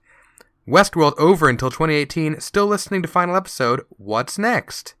account? Westworld over until 2018, still listening to final episode. What's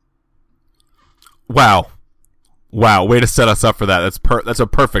next? Wow, way to set us up for that. That's a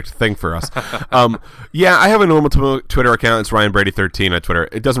perfect thing for us. Yeah, I have a normal Twitter account. It's Ryan Brady 13 on Twitter.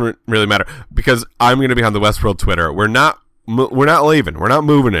 It doesn't really matter because I'm going to be on the Westworld Twitter. We're not leaving. We're not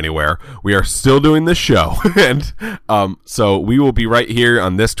moving anywhere. We are still doing this show, and so we will be right here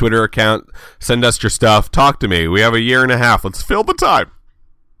on this Twitter account. Send us your stuff. Talk to me. We have a year and a half. Let's fill the time.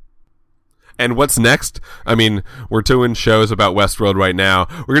 And what's next? I mean, we're doing shows about Westworld right now.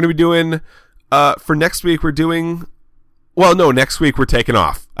 We're going to be doing. For next week, next week we're taking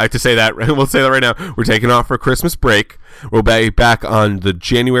off. I have to say that. We'll say that right now. We're taking off for Christmas break. We'll be back on the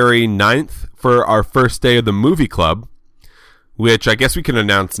January 9th for our first day of the movie club, which I guess we can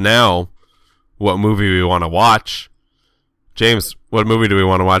announce now what movie we want to watch. James, what movie do we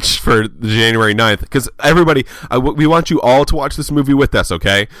want to watch for the January 9th? Because everybody, we want you all to watch this movie with us,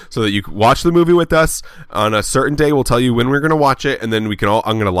 okay? So that you can watch the movie with us on a certain day. We'll tell you when we're going to watch it, and then I'm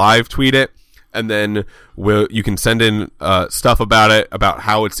going to live tweet it. And then you can send in stuff about it, about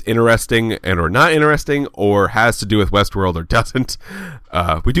how it's interesting or not interesting, or has to do with Westworld or doesn't.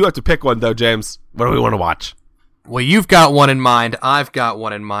 We do have to pick one, though, James. What do we want to watch? Well, you've got one in mind. I've got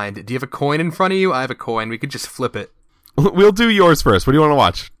one in mind. Do you have a coin in front of you? I have a coin. We could just flip it. We'll do yours first. What do you want to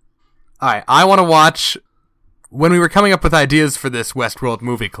watch? All right. I want to watch, when we were coming up with ideas for this Westworld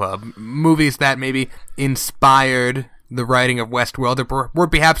movie club, movies that maybe inspired the writing of Westworld, or were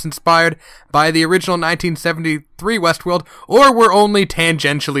perhaps inspired by the original 1973 Westworld, or were only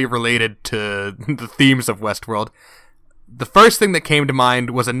tangentially related to the themes of Westworld. The first thing that came to mind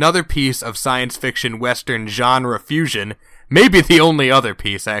was another piece of science fiction Western genre fusion, maybe the only other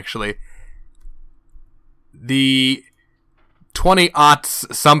piece, actually. The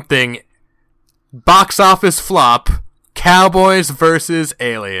 20-aughts something box office flop, Cowboys versus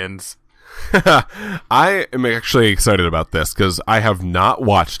Aliens. I am actually excited about this because I have not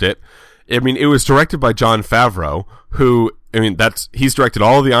watched it. I mean, it was directed by Jon Favreau, who, I mean, he's directed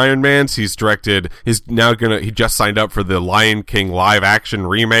all the Iron Mans. He just signed up for the Lion King live action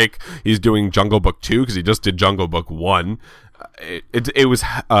remake. He's doing Jungle Book 2 because he just did Jungle Book 1. It was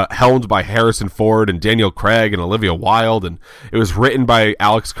helmed by Harrison Ford and Daniel Craig and Olivia Wilde, and it was written by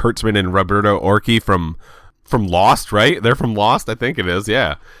Alex Kurtzman and Roberto Orci from Lost, right? They're from Lost, I think it is,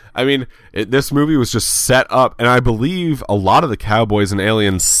 yeah. I mean, this movie was just set up, and I believe a lot of the Cowboys and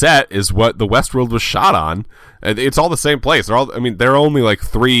Aliens set is what the Westworld was shot on. It's all the same place. There are only like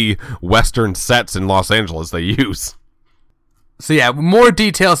 3 Western sets in Los Angeles they use. So yeah, more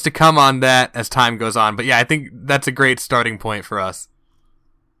details to come on that as time goes on. But yeah, I think that's a great starting point for us.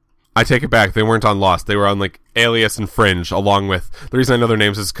 I take it back. They weren't on Lost. They were on like Alias and Fringe, along with, the reason I know their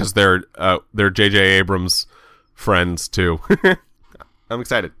names is because they're J.J. Abrams friends too. I'm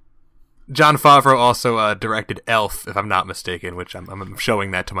excited. Jon Favreau also directed Elf, if I'm not mistaken, which I'm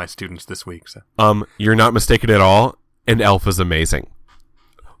showing that to my students this week. So. You're not mistaken at all, and Elf is amazing.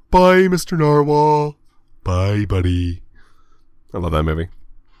 Bye, Mr. Narwhal. Bye, buddy. I love that movie.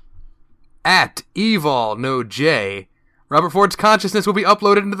 At Evil No J, Robert Ford's consciousness will be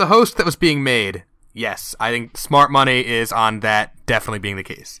uploaded into the host that was being made. Yes, I think smart money is on that definitely being the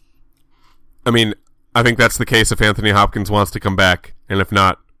case. I mean, I think that's the case if Anthony Hopkins wants to come back, and if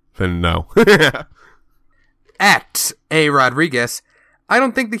not, then no. At A. Rodriguez, I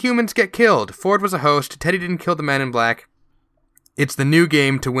don't think the humans get killed. Ford was a host. Teddy didn't kill the men in black. It's the new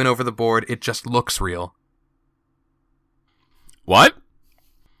game to win over the board. It just looks real. What?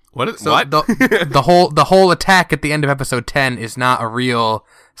 What? The whole attack at the end of episode 10 is not a real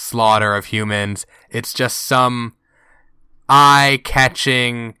slaughter of humans. It's just some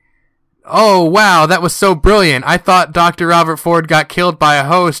eye-catching, oh wow, that was so brilliant. I thought Dr. Robert Ford got killed by a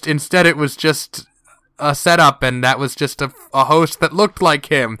host. Instead it was just a setup, and that was just a host that looked like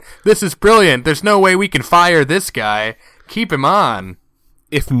him. This is brilliant. There's no way we can fire this guy. Keep him on.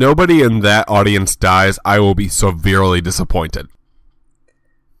 If nobody in that audience dies, I will be severely disappointed.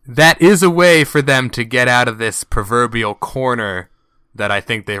 That is a way for them to get out of this proverbial corner that I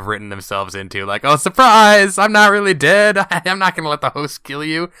think they've written themselves into. Like, oh, surprise! I'm not really dead. I'm not going to let the host kill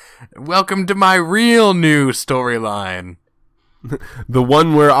you. Welcome to my real new storyline. The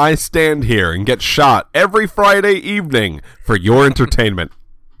one where I stand here and get shot every Friday evening for your entertainment.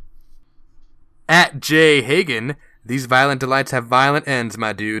 At Jay Hagen, these violent delights have violent ends,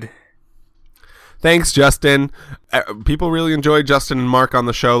 my dude. Thanks, Justin. People really enjoyed Justin and Mark on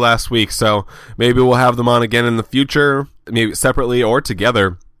the show last week, so maybe we'll have them on again in the future, maybe separately or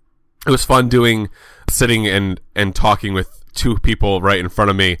together. It was fun sitting and talking with two people right in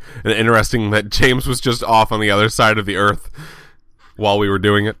front of me, and interesting that James was just off on the other side of the earth while we were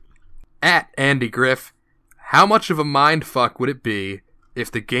doing it. At Andy Griff, how much of a mindfuck would it be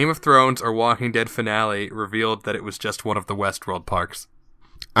if the Game of Thrones or Walking Dead finale revealed that it was just one of the Westworld parks?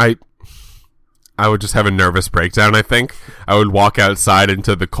 I would just have a nervous breakdown, I think. I would walk outside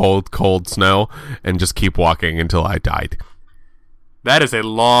into the cold, cold snow and just keep walking until I died. That is a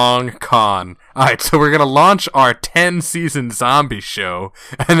long con. Alright, so we're gonna launch our 10-season zombie show,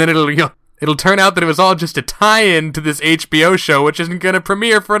 and then it'll turn out that it was all just a tie-in to this HBO show, which isn't gonna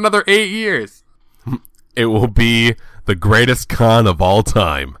premiere for another 8 years. It will be the greatest con of all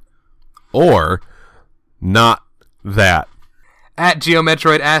time. Or, not that. At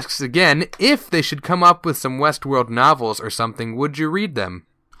Geometroid asks again, if they should come up with some Westworld novels or something, would you read them?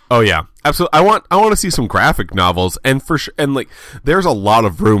 Oh yeah, absolutely. I want to see some graphic novels, and there's a lot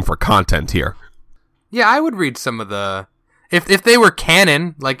of room for content here. Yeah, I would read some of the, if they were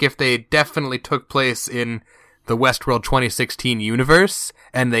canon, like if they definitely took place in the Westworld 2016 universe,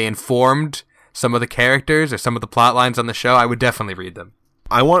 and they informed some of the characters or some of the plot lines on the show, I would definitely read them.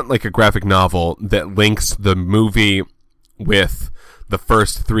 I want like a graphic novel that links the movie with the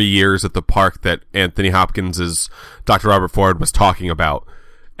first 3 years at the park that Anthony Hopkins' Dr. Robert Ford was talking about,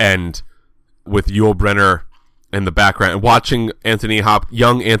 and with Yul Brynner in the background, and watching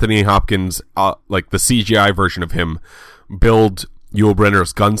young Anthony Hopkins, like the CGI version of him, build Yul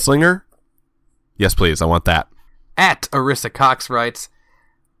Brynner's gunslinger. Yes, please, I want that. At Arissa Cox writes,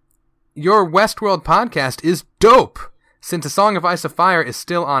 your Westworld podcast is dope. Since A Song of Ice and Fire is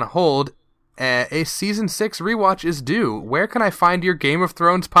still on hold, a Season 6 rewatch is due. Where can I find your Game of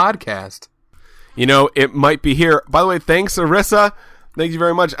Thrones podcast? You know, it might be here. By the way, thanks, Arissa. Thank you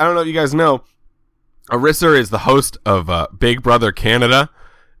very much. I don't know if you guys know, Arissa is the host of Big Brother Canada.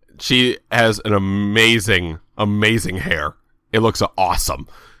 She has an amazing, amazing hair. It looks awesome.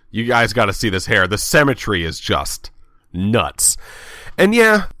 You guys got to see this hair. The symmetry is just nuts. And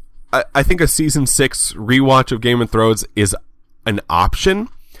yeah, I think a Season 6 rewatch of Game of Thrones is an option.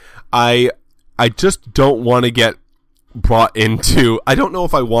 I just don't want to get brought into... I don't know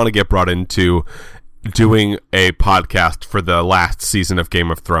if I want to get brought into doing a podcast for the last season of Game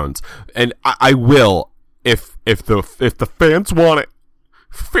of Thrones. And I will, if the fans want it.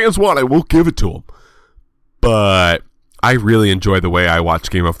 If fans want it, we'll give it to them. But I really enjoy the way I watch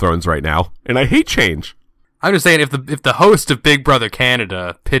Game of Thrones right now. And I hate change. I'm just saying, if the host of Big Brother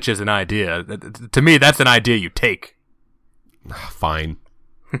Canada pitches an idea, to me, that's an idea you take. Fine.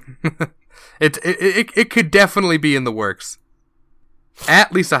 It could definitely be in the works.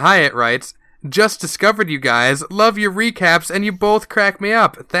 At Lisa Hyatt writes, just discovered you guys, love your recaps, and you both crack me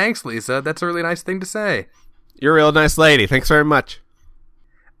up. Thanks, Lisa. That's a really nice thing to say. You're a real nice lady. Thanks very much.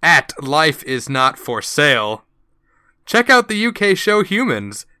 At Life Is Not For Sale, check out the UK show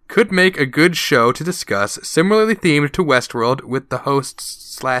Humans. Could make a good show to discuss, similarly themed to Westworld with the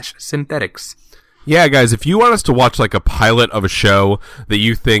hosts/synthetics. Yeah, guys, if you want us to watch like a pilot of a show that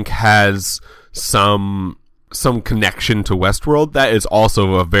you think has some connection to Westworld, that is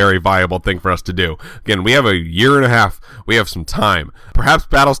also a very viable thing for us to do. Again, we have a year and a half. We have some time. Perhaps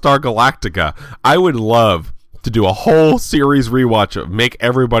Battlestar Galactica. I would love to do a whole series rewatch of make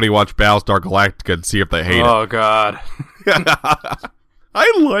everybody watch Battlestar Galactica and see if they hate it. Oh, God.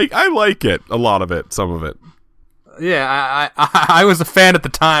 I like it. A lot of it. Some of it. Yeah, I was a fan at the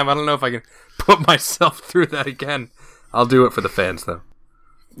time. I don't know if I can put myself through that again. I'll do it for the fans, though.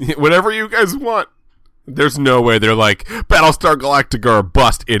 Whatever you guys want. There's no way they're like, Battlestar Galactica or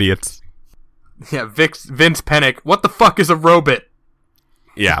bust, idiots. Yeah, Vince Pennick. What the fuck is a robot?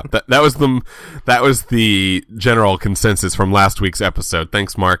 Yeah, that was the general consensus from last week's episode.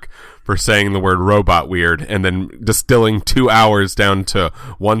 Thanks, Mark, for saying the word robot weird and then distilling 2 hours down to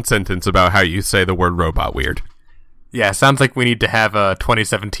one sentence about how you say the word robot weird. Yeah, sounds like we need to have a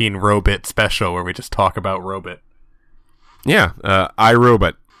 2017 Robot special where we just talk about Robot. Yeah,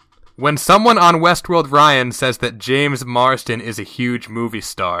 iRobot. When someone on Westworld Ryan says that James Marsden is a huge movie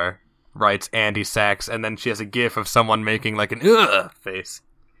star, writes Andy Sachs, and then she has a gif of someone making like an ugh face.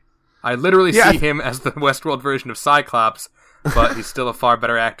 I literally see him as the Westworld version of Cyclops, but he's still a far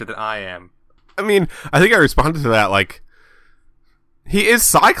better actor than I am. I mean, I think I responded to that like, he is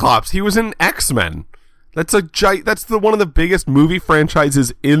Cyclops. He was in X-Men. That's one of the biggest movie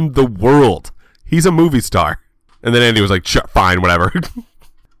franchises in the world. He's a movie star. And then Andy was like, sure, fine, whatever.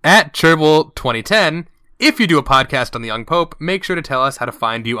 At Cherbil 2010, if you do a podcast on the Young Pope, make sure to tell us how to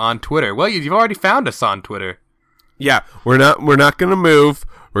find you on Twitter. Well, you've already found us on Twitter. Yeah, we're not going to move.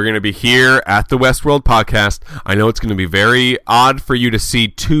 We're going to be here at the Westworld podcast. I know it's going to be very odd for you to see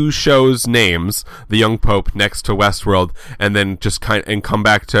two shows' names, the Young Pope next to Westworld, and then just come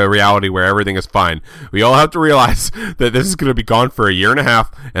back to reality where everything is fine. We all have to realize that this is going to be gone for a year and a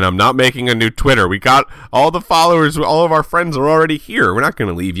half, and I'm not making a new Twitter. We got all the followers, all of our friends are already here. We're not going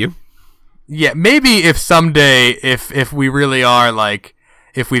to leave you. Yeah, maybe if someday, if we really are like,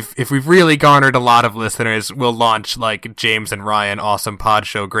 if we've really garnered a lot of listeners, we'll launch like James and Ryan Awesome Pod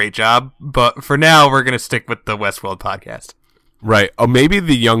Show. Great job. But for now, we're going to stick with the Westworld podcast. Right. Oh, maybe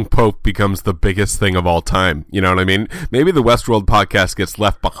the Young Pope becomes the biggest thing of all time. You know what I mean? Maybe the Westworld podcast gets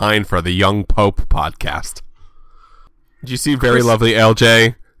left behind for the Young Pope podcast. Did you see Very Lovely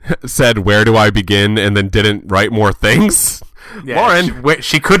LJ said, "Where do I begin?" and then didn't write more things? Yeah, Lauren,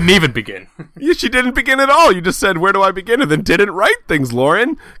 she couldn't even begin. Yeah, she didn't begin at all. You just said, "Where do I begin?" and then didn't write things,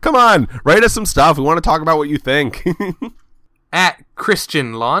 Lauren. Come on, write us some stuff. We want to talk about what you think. At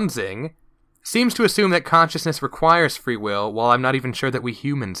Christian Lonzing seems to assume that consciousness requires free will, while I'm not even sure that we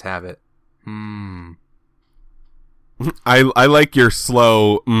humans have it. I like your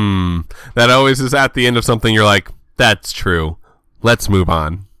slow that always is at the end of something. You're like, that's true. Let's move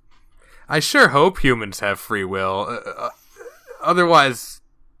on. I sure hope humans have free will. Otherwise,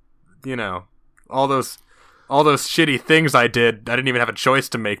 you know, all those shitty things I didn't even have a choice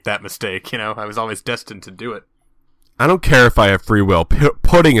to make that mistake, you know? I was always destined to do it. I don't care if I have free will.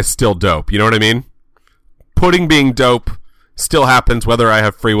 Pudding is still dope, you know what I mean? Pudding being dope still happens whether I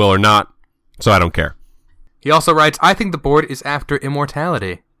have free will or not, so I don't care. He also writes, I think the board is after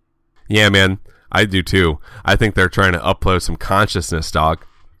immortality. Yeah, man, I do too. I think they're trying to upload some consciousness, dog.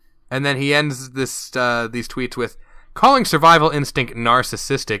 And then he ends these tweets with, calling survival instinct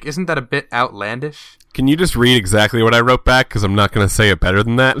narcissistic, isn't that a bit outlandish? Can you just read exactly what I wrote back? Because I'm not going to say it better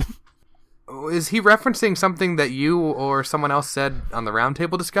than that. Is he referencing something that you or someone else said on the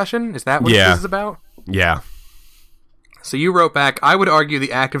roundtable discussion? Is that what this is about? Yeah. So you wrote back, I would argue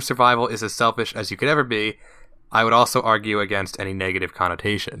the act of survival is as selfish as you could ever be. I would also argue against any negative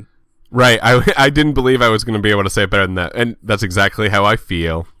connotation. Right. I didn't believe I was going to be able to say it better than that. And that's exactly how I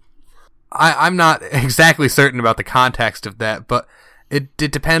feel. I'm not exactly certain about the context of that, but it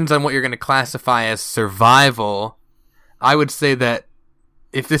depends on what you're going to classify as survival. I would say that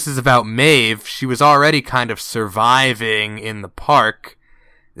if this is about Maeve, she was already kind of surviving in the park.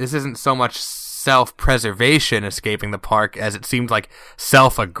 This isn't so much self-preservation escaping the park as it seemed like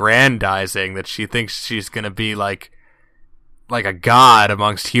self-aggrandizing, that she thinks she's going to be like a god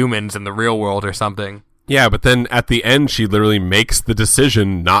amongst humans in the real world or something. Yeah, but then at the end, she literally makes the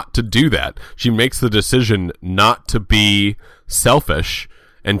decision not to do that. She makes the decision not to be selfish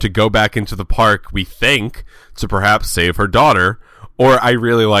and to go back into the park, we think, to perhaps save her daughter. Or I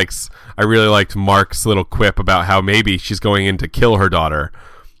really liked Mark's little quip about how maybe she's going in to kill her daughter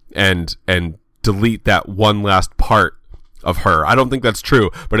and delete that one last part of her. I don't think that's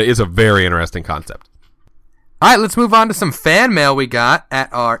true, but it is a very interesting concept. All right, let's move on to some fan mail we got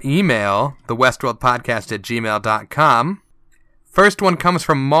at our email, thewestworldpodcast@gmail.com. First one comes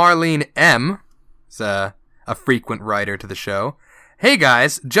from Marlene M. It's a frequent writer to the show. Hey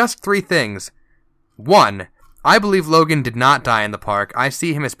guys, just 3 things. 1. I believe Logan did not die in the park. I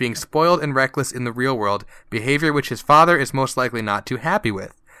see him as being spoiled and reckless in the real world, behavior which his father is most likely not too happy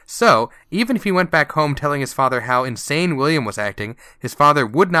with. So, even if he went back home telling his father how insane William was acting, his father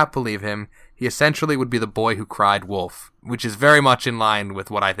would not believe him. He essentially would be the boy who cried wolf, which is very much in line with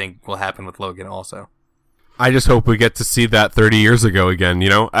what I think will happen with Logan also. I just hope we get to see that 30 years ago again, you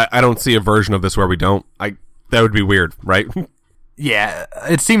know? I don't see a version of this where we don't. That would be weird, right? Yeah,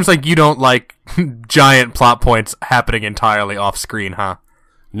 it seems like you don't like giant plot points happening entirely off screen, huh?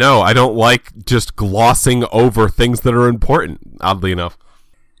 No, I don't like just glossing over things that are important, oddly enough.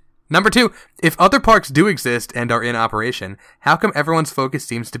 Number 2, if other parks do exist and are in operation, how come everyone's focus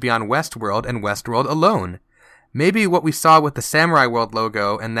seems to be on Westworld and Westworld alone? Maybe what we saw with the Samurai World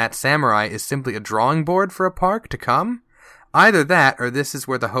logo and that samurai is simply a drawing board for a park to come? Either that, or this is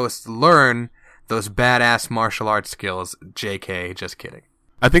where the hosts learn those badass martial arts skills. JK, just kidding.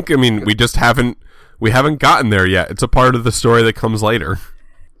 We haven't gotten there yet. It's a part of the story that comes later.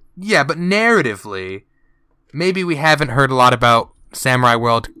 Yeah, but narratively, maybe we haven't heard a lot about Samurai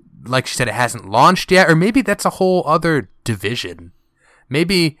World. Like she said, it hasn't launched yet, or maybe that's a whole other division.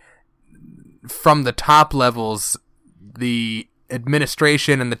 Maybe from the top levels, the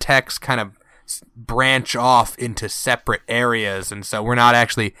administration and the techs kind of branch off into separate areas, and so we're not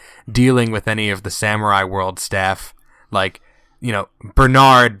actually dealing with any of the Samurai World staff. Like, you know,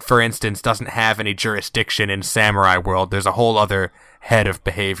 Bernard, for instance, doesn't have any jurisdiction in Samurai World. There's a whole other head of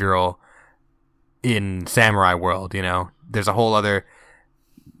behavioral in Samurai World, you know. There's a whole other...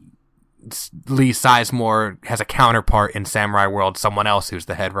 Lee Sizemore has a counterpart in Samurai World, someone else who's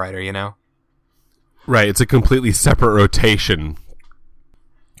the head writer, you know? Right, it's a completely separate rotation.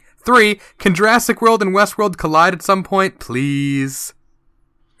 3, can Jurassic World and Westworld collide at some point? Please.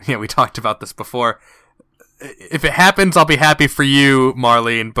 Yeah, we talked about this before. If it happens, I'll be happy for you,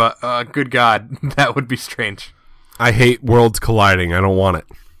 Marlene, but good God, that would be strange. I hate worlds colliding. I don't want it.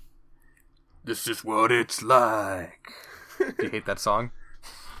 This is what it's like. Do you hate that song?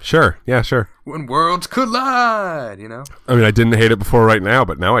 Sure, yeah, sure. When worlds collide, you know? I mean, I didn't hate it before right now,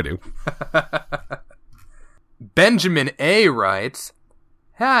 but now I do. Benjamin A. writes,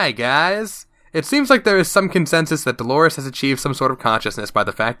 "Hi, guys. It seems like there is some consensus that Dolores has achieved some sort of consciousness by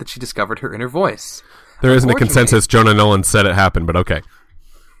the fact that she discovered her inner voice. There isn't a consensus. Jonah Nolan said it happened, but okay.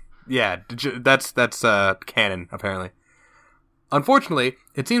 Yeah, that's canon, apparently. Unfortunately,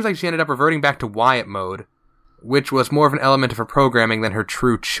 it seems like she ended up reverting back to Wyatt mode, which was more of an element of her programming than her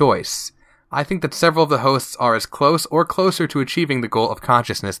true choice. I think that several of the hosts are as close or closer to achieving the goal of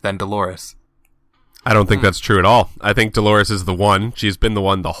consciousness than Dolores." I don't think that's true at all. I think Dolores is the one. She's been the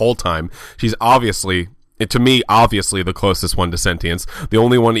one the whole time. She's obviously the closest one to sentience. The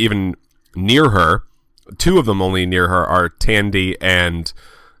only one even near her, two of them only near her, are Tandy and,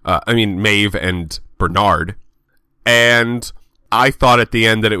 Maeve and Bernard. And I thought at the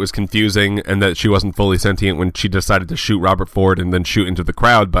end that it was confusing and that she wasn't fully sentient when she decided to shoot Robert Ford and then shoot into the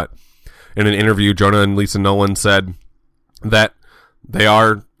crowd. But in an interview, Jonah and Lisa Nolan said that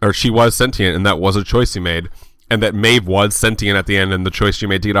she was sentient and that was a choice he made, and that Maeve was sentient at the end and the choice she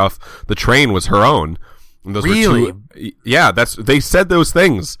made to get off the train was her own. And those really? were two, yeah, they said those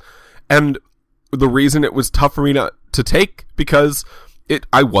things. And the reason it was tough for me to take, because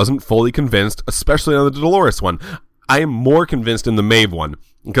I wasn't fully convinced, especially on the Dolores one. I am more convinced in the Maeve one,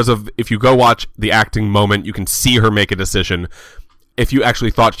 because if you go watch the acting moment, you can see her make a decision if you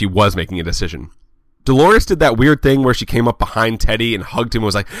actually thought she was making a decision. Dolores did that weird thing where she came up behind Teddy and hugged him and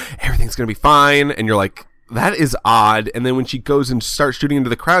was like, everything's going to be fine. And you're like, that is odd. And then when she goes and starts shooting into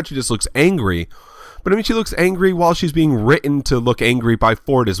the crowd, she just looks angry. But I mean, she looks angry while she's being written to look angry by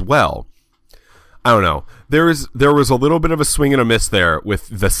Ford as well. I don't know. There was a little bit of a swing and a miss there with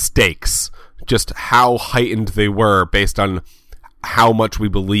the stakes, just how heightened they were based on how much we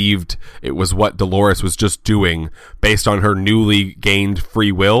believed it was what Dolores was just doing based on her newly gained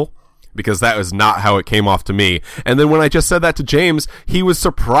free will. Because that was not how it came off to me. And then when I just said that to James, he was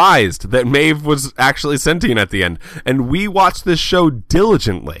surprised that Maeve was actually sentient at the end. And we watched this show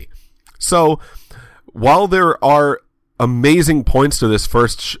diligently. So, while there are amazing points to this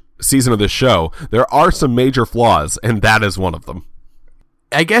first season of this show, there are some major flaws, and that is one of them.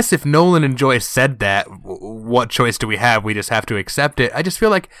 I guess if Nolan and Joyce said that, what choice do we have? We just have to accept it. I just feel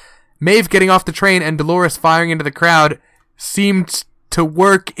like Maeve getting off the train and Dolores firing into the crowd seemed to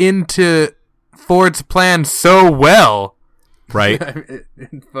work into Ford's plan so well. Right.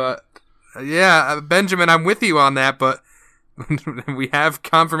 But, yeah, Benjamin, I'm with you on that, but we have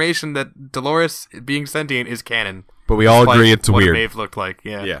confirmation that Dolores being sentient is canon. But we all agree it's weird. What Maeve looked like,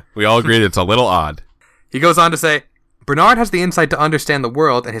 yeah. Yeah, we all agree it's a little odd. He goes on to say, "Bernard has the insight to understand the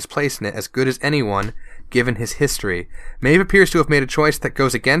world and his place in it as good as anyone, given his history. Maeve appears to have made a choice that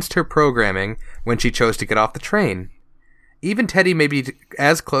goes against her programming when she chose to get off the train. Even Teddy may be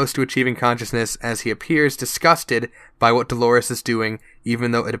as close to achieving consciousness as he appears disgusted by what Dolores is doing,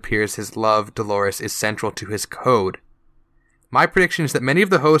 even though it appears his love, Dolores, is central to his code. My prediction is that many of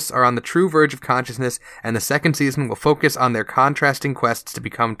the hosts are on the true verge of consciousness, and the second season will focus on their contrasting quests to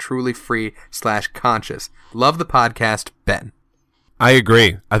become truly free/conscious. Love the podcast, Ben. I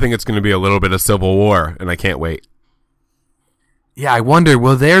agree. I think it's going to be a little bit of civil war, and I can't wait. Yeah, I wonder,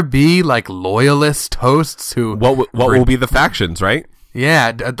 will there be, like, loyalist hosts who... What will be the factions, right?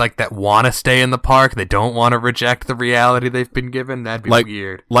 Yeah, like, that want to stay in the park, they don't want to reject the reality they've been given? That'd be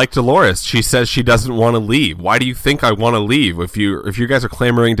weird. Like Dolores, she says she doesn't want to leave. Why do you think I want to leave? If you guys are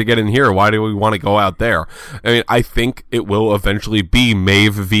clamoring to get in here, why do we want to go out there? I mean, I think it will eventually be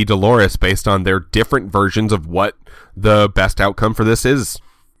Maeve v. Dolores based on their different versions of what the best outcome for this is.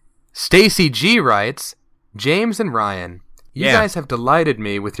 Stacy G writes, James and Ryan, you guys have delighted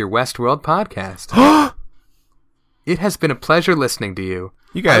me with your Westworld podcast. It has been a pleasure listening to you.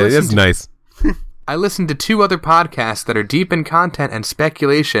 You guys, it's nice. I listened to 2 other podcasts that are deep in content and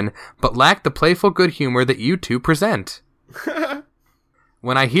speculation, but lack the playful good humor that you two present.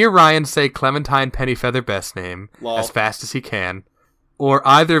 When I hear Ryan say Clementine Pennyfeather best name as fast as he can, or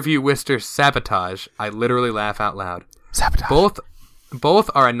either of you whisper sabotage, I literally laugh out loud. Sabotage. Both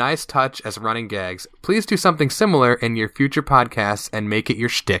are a nice touch as running gags. Please do something similar in your future podcasts and make it your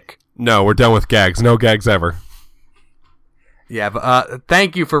shtick. No, we're done with gags. No gags ever. Yeah, but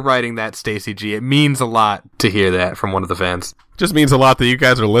thank you for writing that, Stacy G. It means a lot to hear that from one of the fans. Just means a lot that you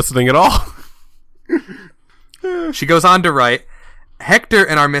guys are listening at all. She goes on to write, Hector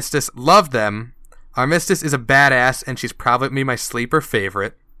and Armistice love them. Armistice is a badass, and she's probably my sleeper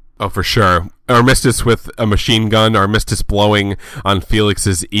favorite. Oh, for sure. Armistice with a machine gun, Armistice blowing on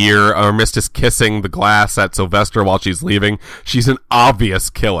Felix's ear, Armistice kissing the glass at Sylvester while she's leaving. She's an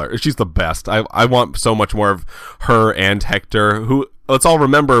obvious killer. She's the best. I want so much more of her and Hector, who, let's all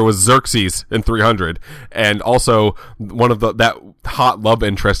remember, was Xerxes in 300, and also one of that hot love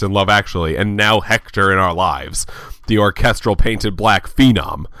interest in Love Actually, and now Hector in our lives, the orchestral painted black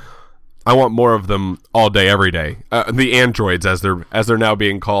phenom. I want more of them all day, every day. The androids, as they're now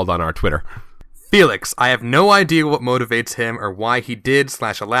being called on our Twitter. Felix, I have no idea what motivates him or why he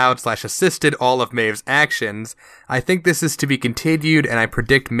did/allowed/assisted all of Maeve's actions. I think this is to be continued, and I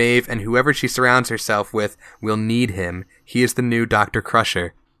predict Maeve and whoever she surrounds herself with will need him. He is the new Dr.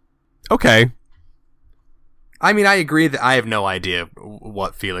 Crusher. Okay. I mean, I agree that I have no idea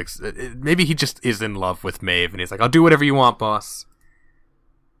what Felix... Maybe he just is in love with Maeve, and he's like, I'll do whatever you want, boss.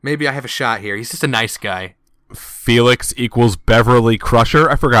 Maybe I have a shot here. He's just a nice guy. Felix equals Beverly Crusher.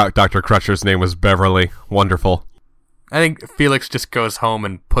 I forgot Dr. Crusher's name was Beverly. Wonderful. I think Felix just goes home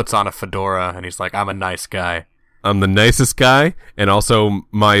and puts on a fedora, and he's like, I'm a nice guy. I'm the nicest guy, and also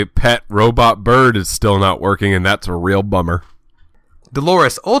my pet robot bird is still not working, and that's a real bummer.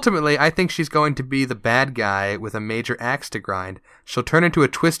 Dolores, ultimately, I think she's going to be the bad guy with a major axe to grind. She'll turn into a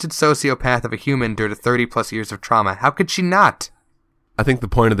twisted sociopath of a human due to 30-plus years of trauma. How could she not? I think the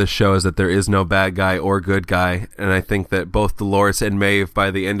point of this show is that there is no bad guy or good guy, and I think that both Dolores and Maeve, by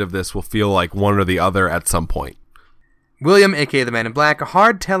the end of this, will feel like one or the other at some point. William, a.k.a. the Man in Black,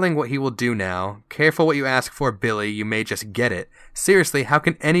 hard telling what he will do now. Careful what you ask for, Billy, you may just get it. Seriously, how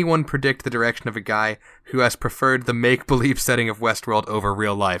can anyone predict the direction of a guy who has preferred the make-believe setting of Westworld over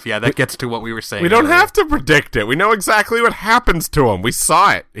real life? Yeah, that gets to what we were saying. We don't have to predict it. We know exactly what happens to him. We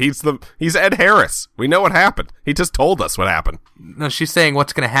saw it. He's Ed Harris. We know what happened. He just told us what happened. No, she's saying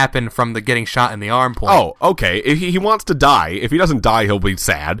what's going to happen from the getting shot in the arm point. Oh, okay. If he wants to die. If he doesn't die, he'll be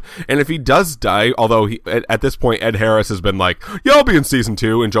sad. And if he does die, although at this point Ed Harris has been like, yeah, I'll be in season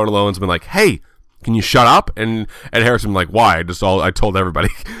 2, and Jonah Lowen's been like, hey, can you shut up? And Ed Harris has been like, why? I told everybody.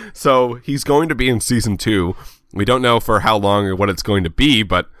 So he's going to be in season 2. We don't know for how long or what it's going to be,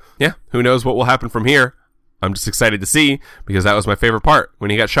 but yeah, who knows what will happen from here. I'm just excited to see, because that was my favorite part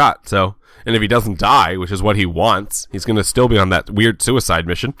when he got shot. So, and if he doesn't die, which is what he wants, he's going to still be on that weird suicide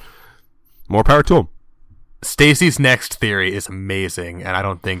mission. More power to him. Stacy's next theory is amazing, and I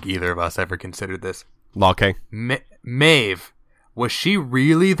don't think either of us ever considered this. Okay. Maeve, was she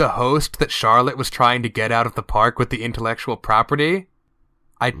really the host that Charlotte was trying to get out of the park with the intellectual property?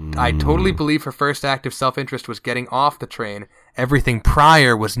 I totally believe her first act of self-interest was getting off the train. Everything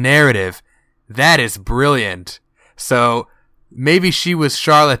prior was narrative. That is brilliant. So maybe she was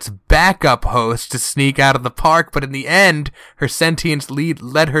Charlotte's backup host to sneak out of the park, but in the end, her sentience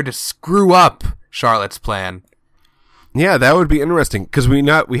led her to screw up Charlotte's plan. Yeah, that would be interesting, because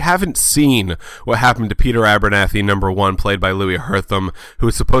we haven't seen what happened to Peter Abernathy, number 1, played by Louis Hertham, who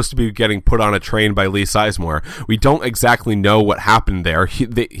was supposed to be getting put on a train by Lee Sizemore. We don't exactly know what happened there.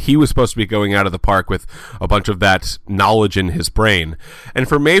 He was supposed to be going out of the park with a bunch of that knowledge in his brain. And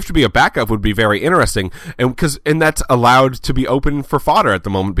for Maeve to be a backup would be very interesting, and that's allowed to be open for fodder at the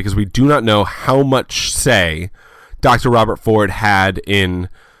moment, because we do not know how much say Dr. Robert Ford had in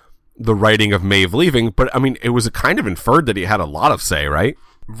the writing of Maeve leaving, but I mean, it was kind of inferred that he had a lot of say, right?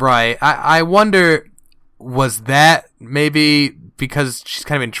 Right. I wonder, was that maybe because she's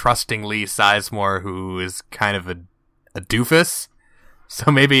kind of entrusting Lee Sizemore, who is kind of a doofus?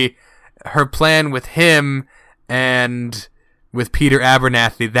 So maybe her plan with him and with Peter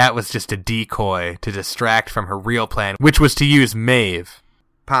Abernathy, that was just a decoy to distract from her real plan, which was to use Maeve.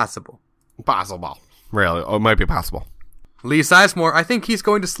 Possible. Really, it might be possible. Lee Sizemore, I think he's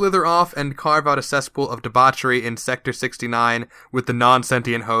going to slither off and carve out a cesspool of debauchery in Sector 69 with the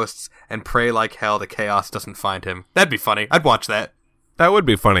non-sentient hosts and pray like hell the chaos doesn't find him. That'd be funny. I'd watch that. That would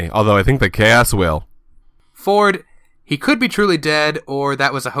be funny, although I think the chaos will. Ford, he could be truly dead, or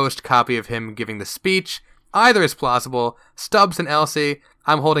that was a host copy of him giving the speech. Either is plausible. Stubbs and Elsie,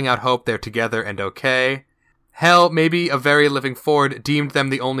 I'm holding out hope they're together and okay. Hell, maybe a very living Ford deemed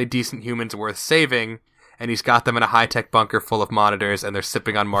them the only decent humans worth saving, and he's got them in a high-tech bunker full of monitors, and they're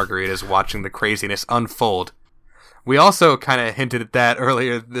sipping on margaritas watching the craziness unfold. We also kind of hinted at that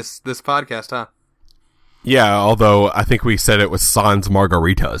earlier this podcast, huh? Yeah, although I think we said it was Sans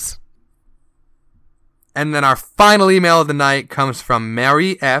Margaritas. And then our final email of the night comes from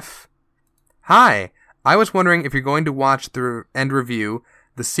Mary F. Hi, I was wondering if you're going to watch and review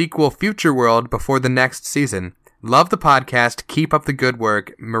the sequel Future World before the next season. Love the podcast. Keep up the good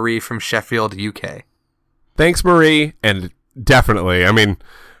work. Marie from Sheffield, UK. Thanks, Marie, and definitely, I mean,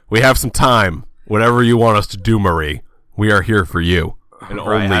 we have some time. Whatever you want us to do, Marie, we are here for you, and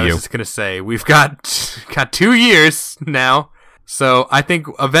right, only I was you. just gonna say, we've got 2 years now, so I think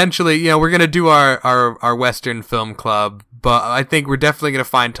eventually, we're gonna do our Western Film Club, but I think we're definitely gonna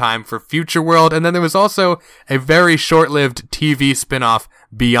find time for Future World, and then there was also a very short-lived TV spin-off,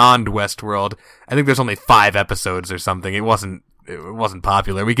 Beyond Westworld. I think there's only 5 episodes or something. It wasn't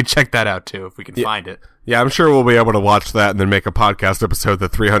popular. We can check that out too if we can find it. Yeah, I'm sure we'll be able to watch that and then make a podcast episode that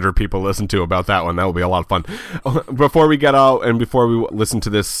 300 people listen to about that one. That will be a lot of fun. Before we get out and before we listen to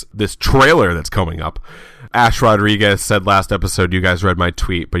this trailer that's coming up, Ash Rodriguez said last episode you guys read my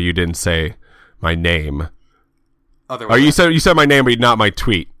tweet, but you didn't say my name. Otherwise, you said my name, but not my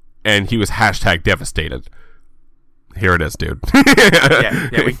tweet, and he was #devastated. Here it is, dude.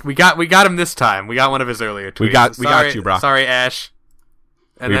 we got him this time. We got one of his earlier tweets. We got you, bro. Sorry, Ash.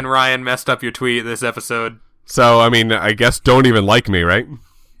 And then Ryan messed up your tweet this episode. So, I mean, I guess don't even like me, right?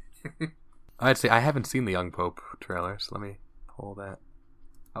 I'd say I haven't seen the Young Pope trailer, so let me pull that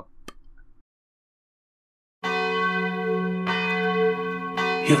up.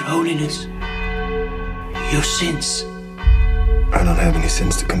 Your Holiness, your sins. I don't have any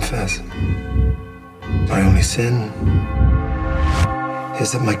sins to confess. My only sin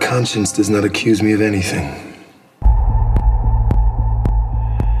is that my conscience does not accuse me of anything.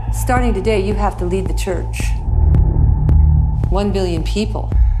 Starting today, you have to lead the church. 1 billion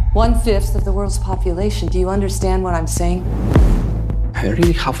people. 1/5 of the world's population. Do you understand what I'm saying? I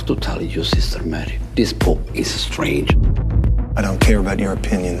really have to tell you, Sister Mary, this Pope is strange. I don't care about your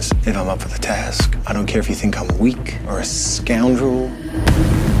opinions if I'm up for the task. I don't care if you think I'm weak or a scoundrel.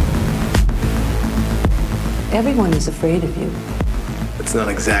 Everyone is afraid of you. It's not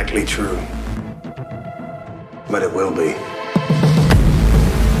exactly true, but it will be.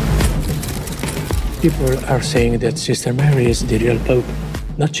 People are saying that Sister Mary is the real Pope,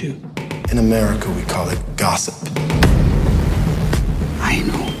 not you. In America, we call it gossip. I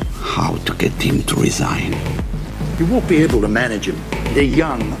know how to get him to resign. You won't be able to manage him. The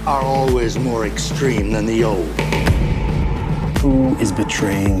young are always more extreme than the old. Who is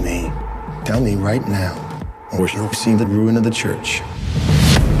betraying me? Tell me right now, or you'll see the ruin of the church.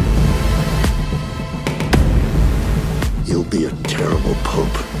 You'll be a terrible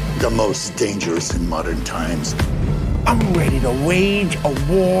Pope, the most dangerous in modern times. I'm ready to wage a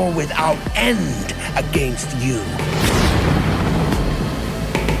war without end against you.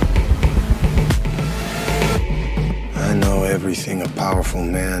 I know everything a powerful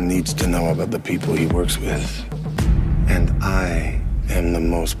man needs to know about the people he works with. And I am the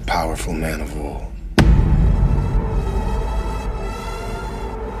most powerful man of all.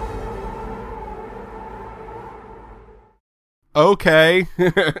 Okay.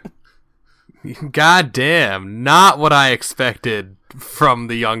 God damn, not what I expected from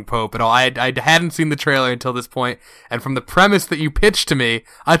the Young Pope at all. I hadn't seen the trailer until this point, and from the premise that you pitched to me,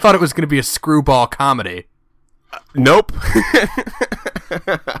 I thought it was going to be a screwball comedy. Nope.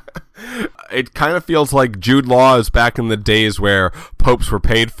 It kind of feels like Jude Law is back in the days where popes were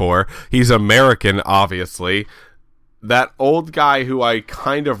paid for. He's American, obviously. That old guy who I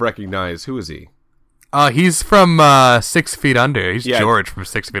kind of recognize, who is he? He's from 6 Feet Under. He's George from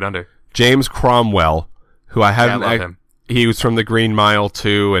 6 Feet Under. James Cromwell, who I hadn't. Yeah, I love him. He was from The Green Mile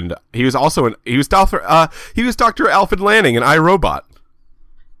too, and he was also he was Dr. Alfred Lanning in iRobot.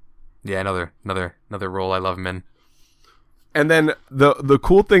 Yeah, another role I love him in. And then the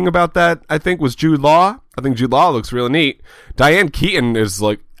cool thing about that, I think, was Jude Law. I think Jude Law looks really neat. Diane Keaton is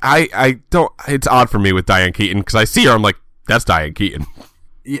like, I don't. It's odd for me with Diane Keaton because I see her, I'm like, that's Diane Keaton.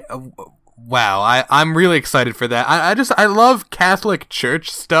 Yeah, wow, I'm really excited for that. I love Catholic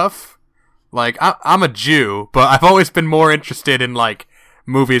Church stuff. Like, I'm a Jew, but I've always been more interested in like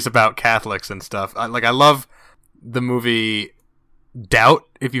movies about Catholics and stuff. I love the movie Doubt.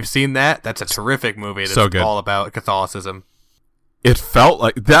 If you've seen that, that's a terrific movie. That's so good. All about Catholicism. It felt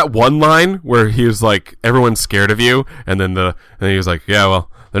like that one line where he was like, "Everyone's scared of you," and then he was like, "Yeah, well,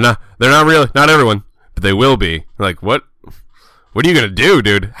 they're not really, not everyone, but they will be." Like, what are you gonna do,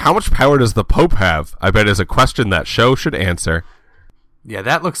 dude? How much power does the Pope have? I bet is a question that show should answer. Yeah,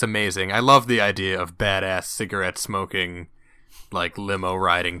 that looks amazing. I love the idea of badass cigarette smoking, like limo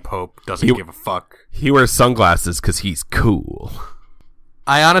riding Pope doesn't give a fuck. He wears sunglasses because he's cool.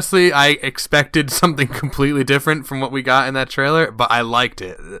 I expected something completely different from what we got in that trailer, but I liked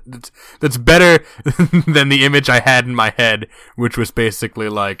it. That's better than the image I had in my head, which was basically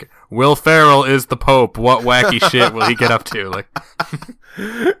like, Will Ferrell is the Pope. What wacky shit will he get up to? Like,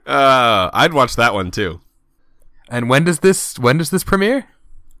 I'd watch that one too. And when does this premiere?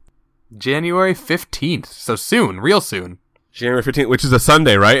 January 15th. So soon, real soon. January 15th, which is a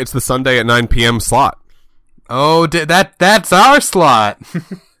Sunday, right? It's the Sunday at 9 p.m. slot. Oh, that's our slot.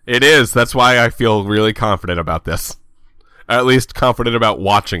 It is. That's why I feel really confident about this. Or at least confident about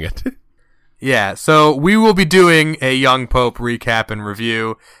watching it. Yeah, so we will be doing a Young Pope recap and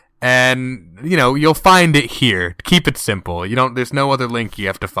review, and, you'll find it here. Keep it simple. There's no other link you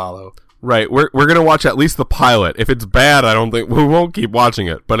have to follow. Right. We're going to watch at least the pilot. If it's bad, I don't think we won't keep watching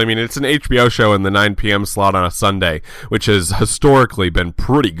it. But I mean, it's an HBO show in the 9 p.m. slot on a Sunday, which has historically been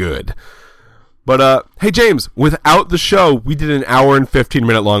pretty good. But, hey, James, without the show, we did an hour and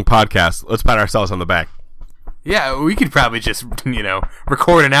 15-minute long podcast. Let's pat ourselves on the back. Yeah, we could probably just,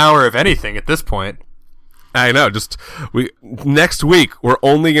 record an hour of anything at this point. I know. Next week, we're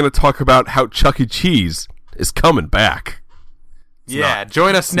only going to talk about how Chuck E. Cheese is coming back.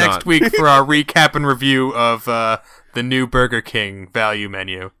 Join us next week for our recap and review of the new Burger King value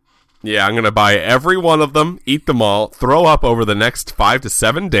menu. Yeah, I'm going to buy every one of them, eat them all, throw up over the next 5 to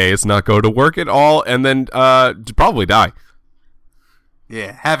 7 days, not go to work at all, and then probably die.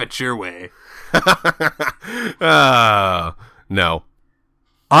 Yeah, have it your way. No.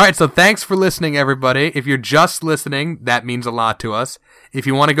 All right, so thanks for listening, everybody. If you're just listening, that means a lot to us. If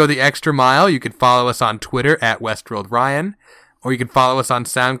you want to go the extra mile, you can follow us on Twitter at WestworldRyan, or you can follow us on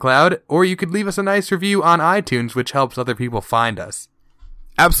SoundCloud, or you could leave us a nice review on iTunes, which helps other people find us.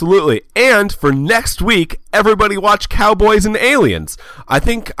 Absolutely. And for next week, everybody watch Cowboys and Aliens. I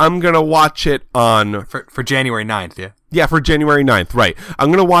think I'm going to watch it on... For January 9th, yeah? Yeah, for January 9th, right. I'm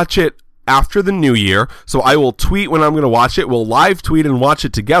going to watch it after the new year, so I will tweet when I'm going to watch it. We'll live tweet and watch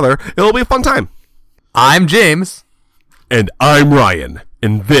it together. It'll be a fun time. I'm James. And I'm Ryan.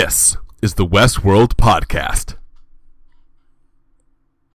 And this is the Westworld Podcast.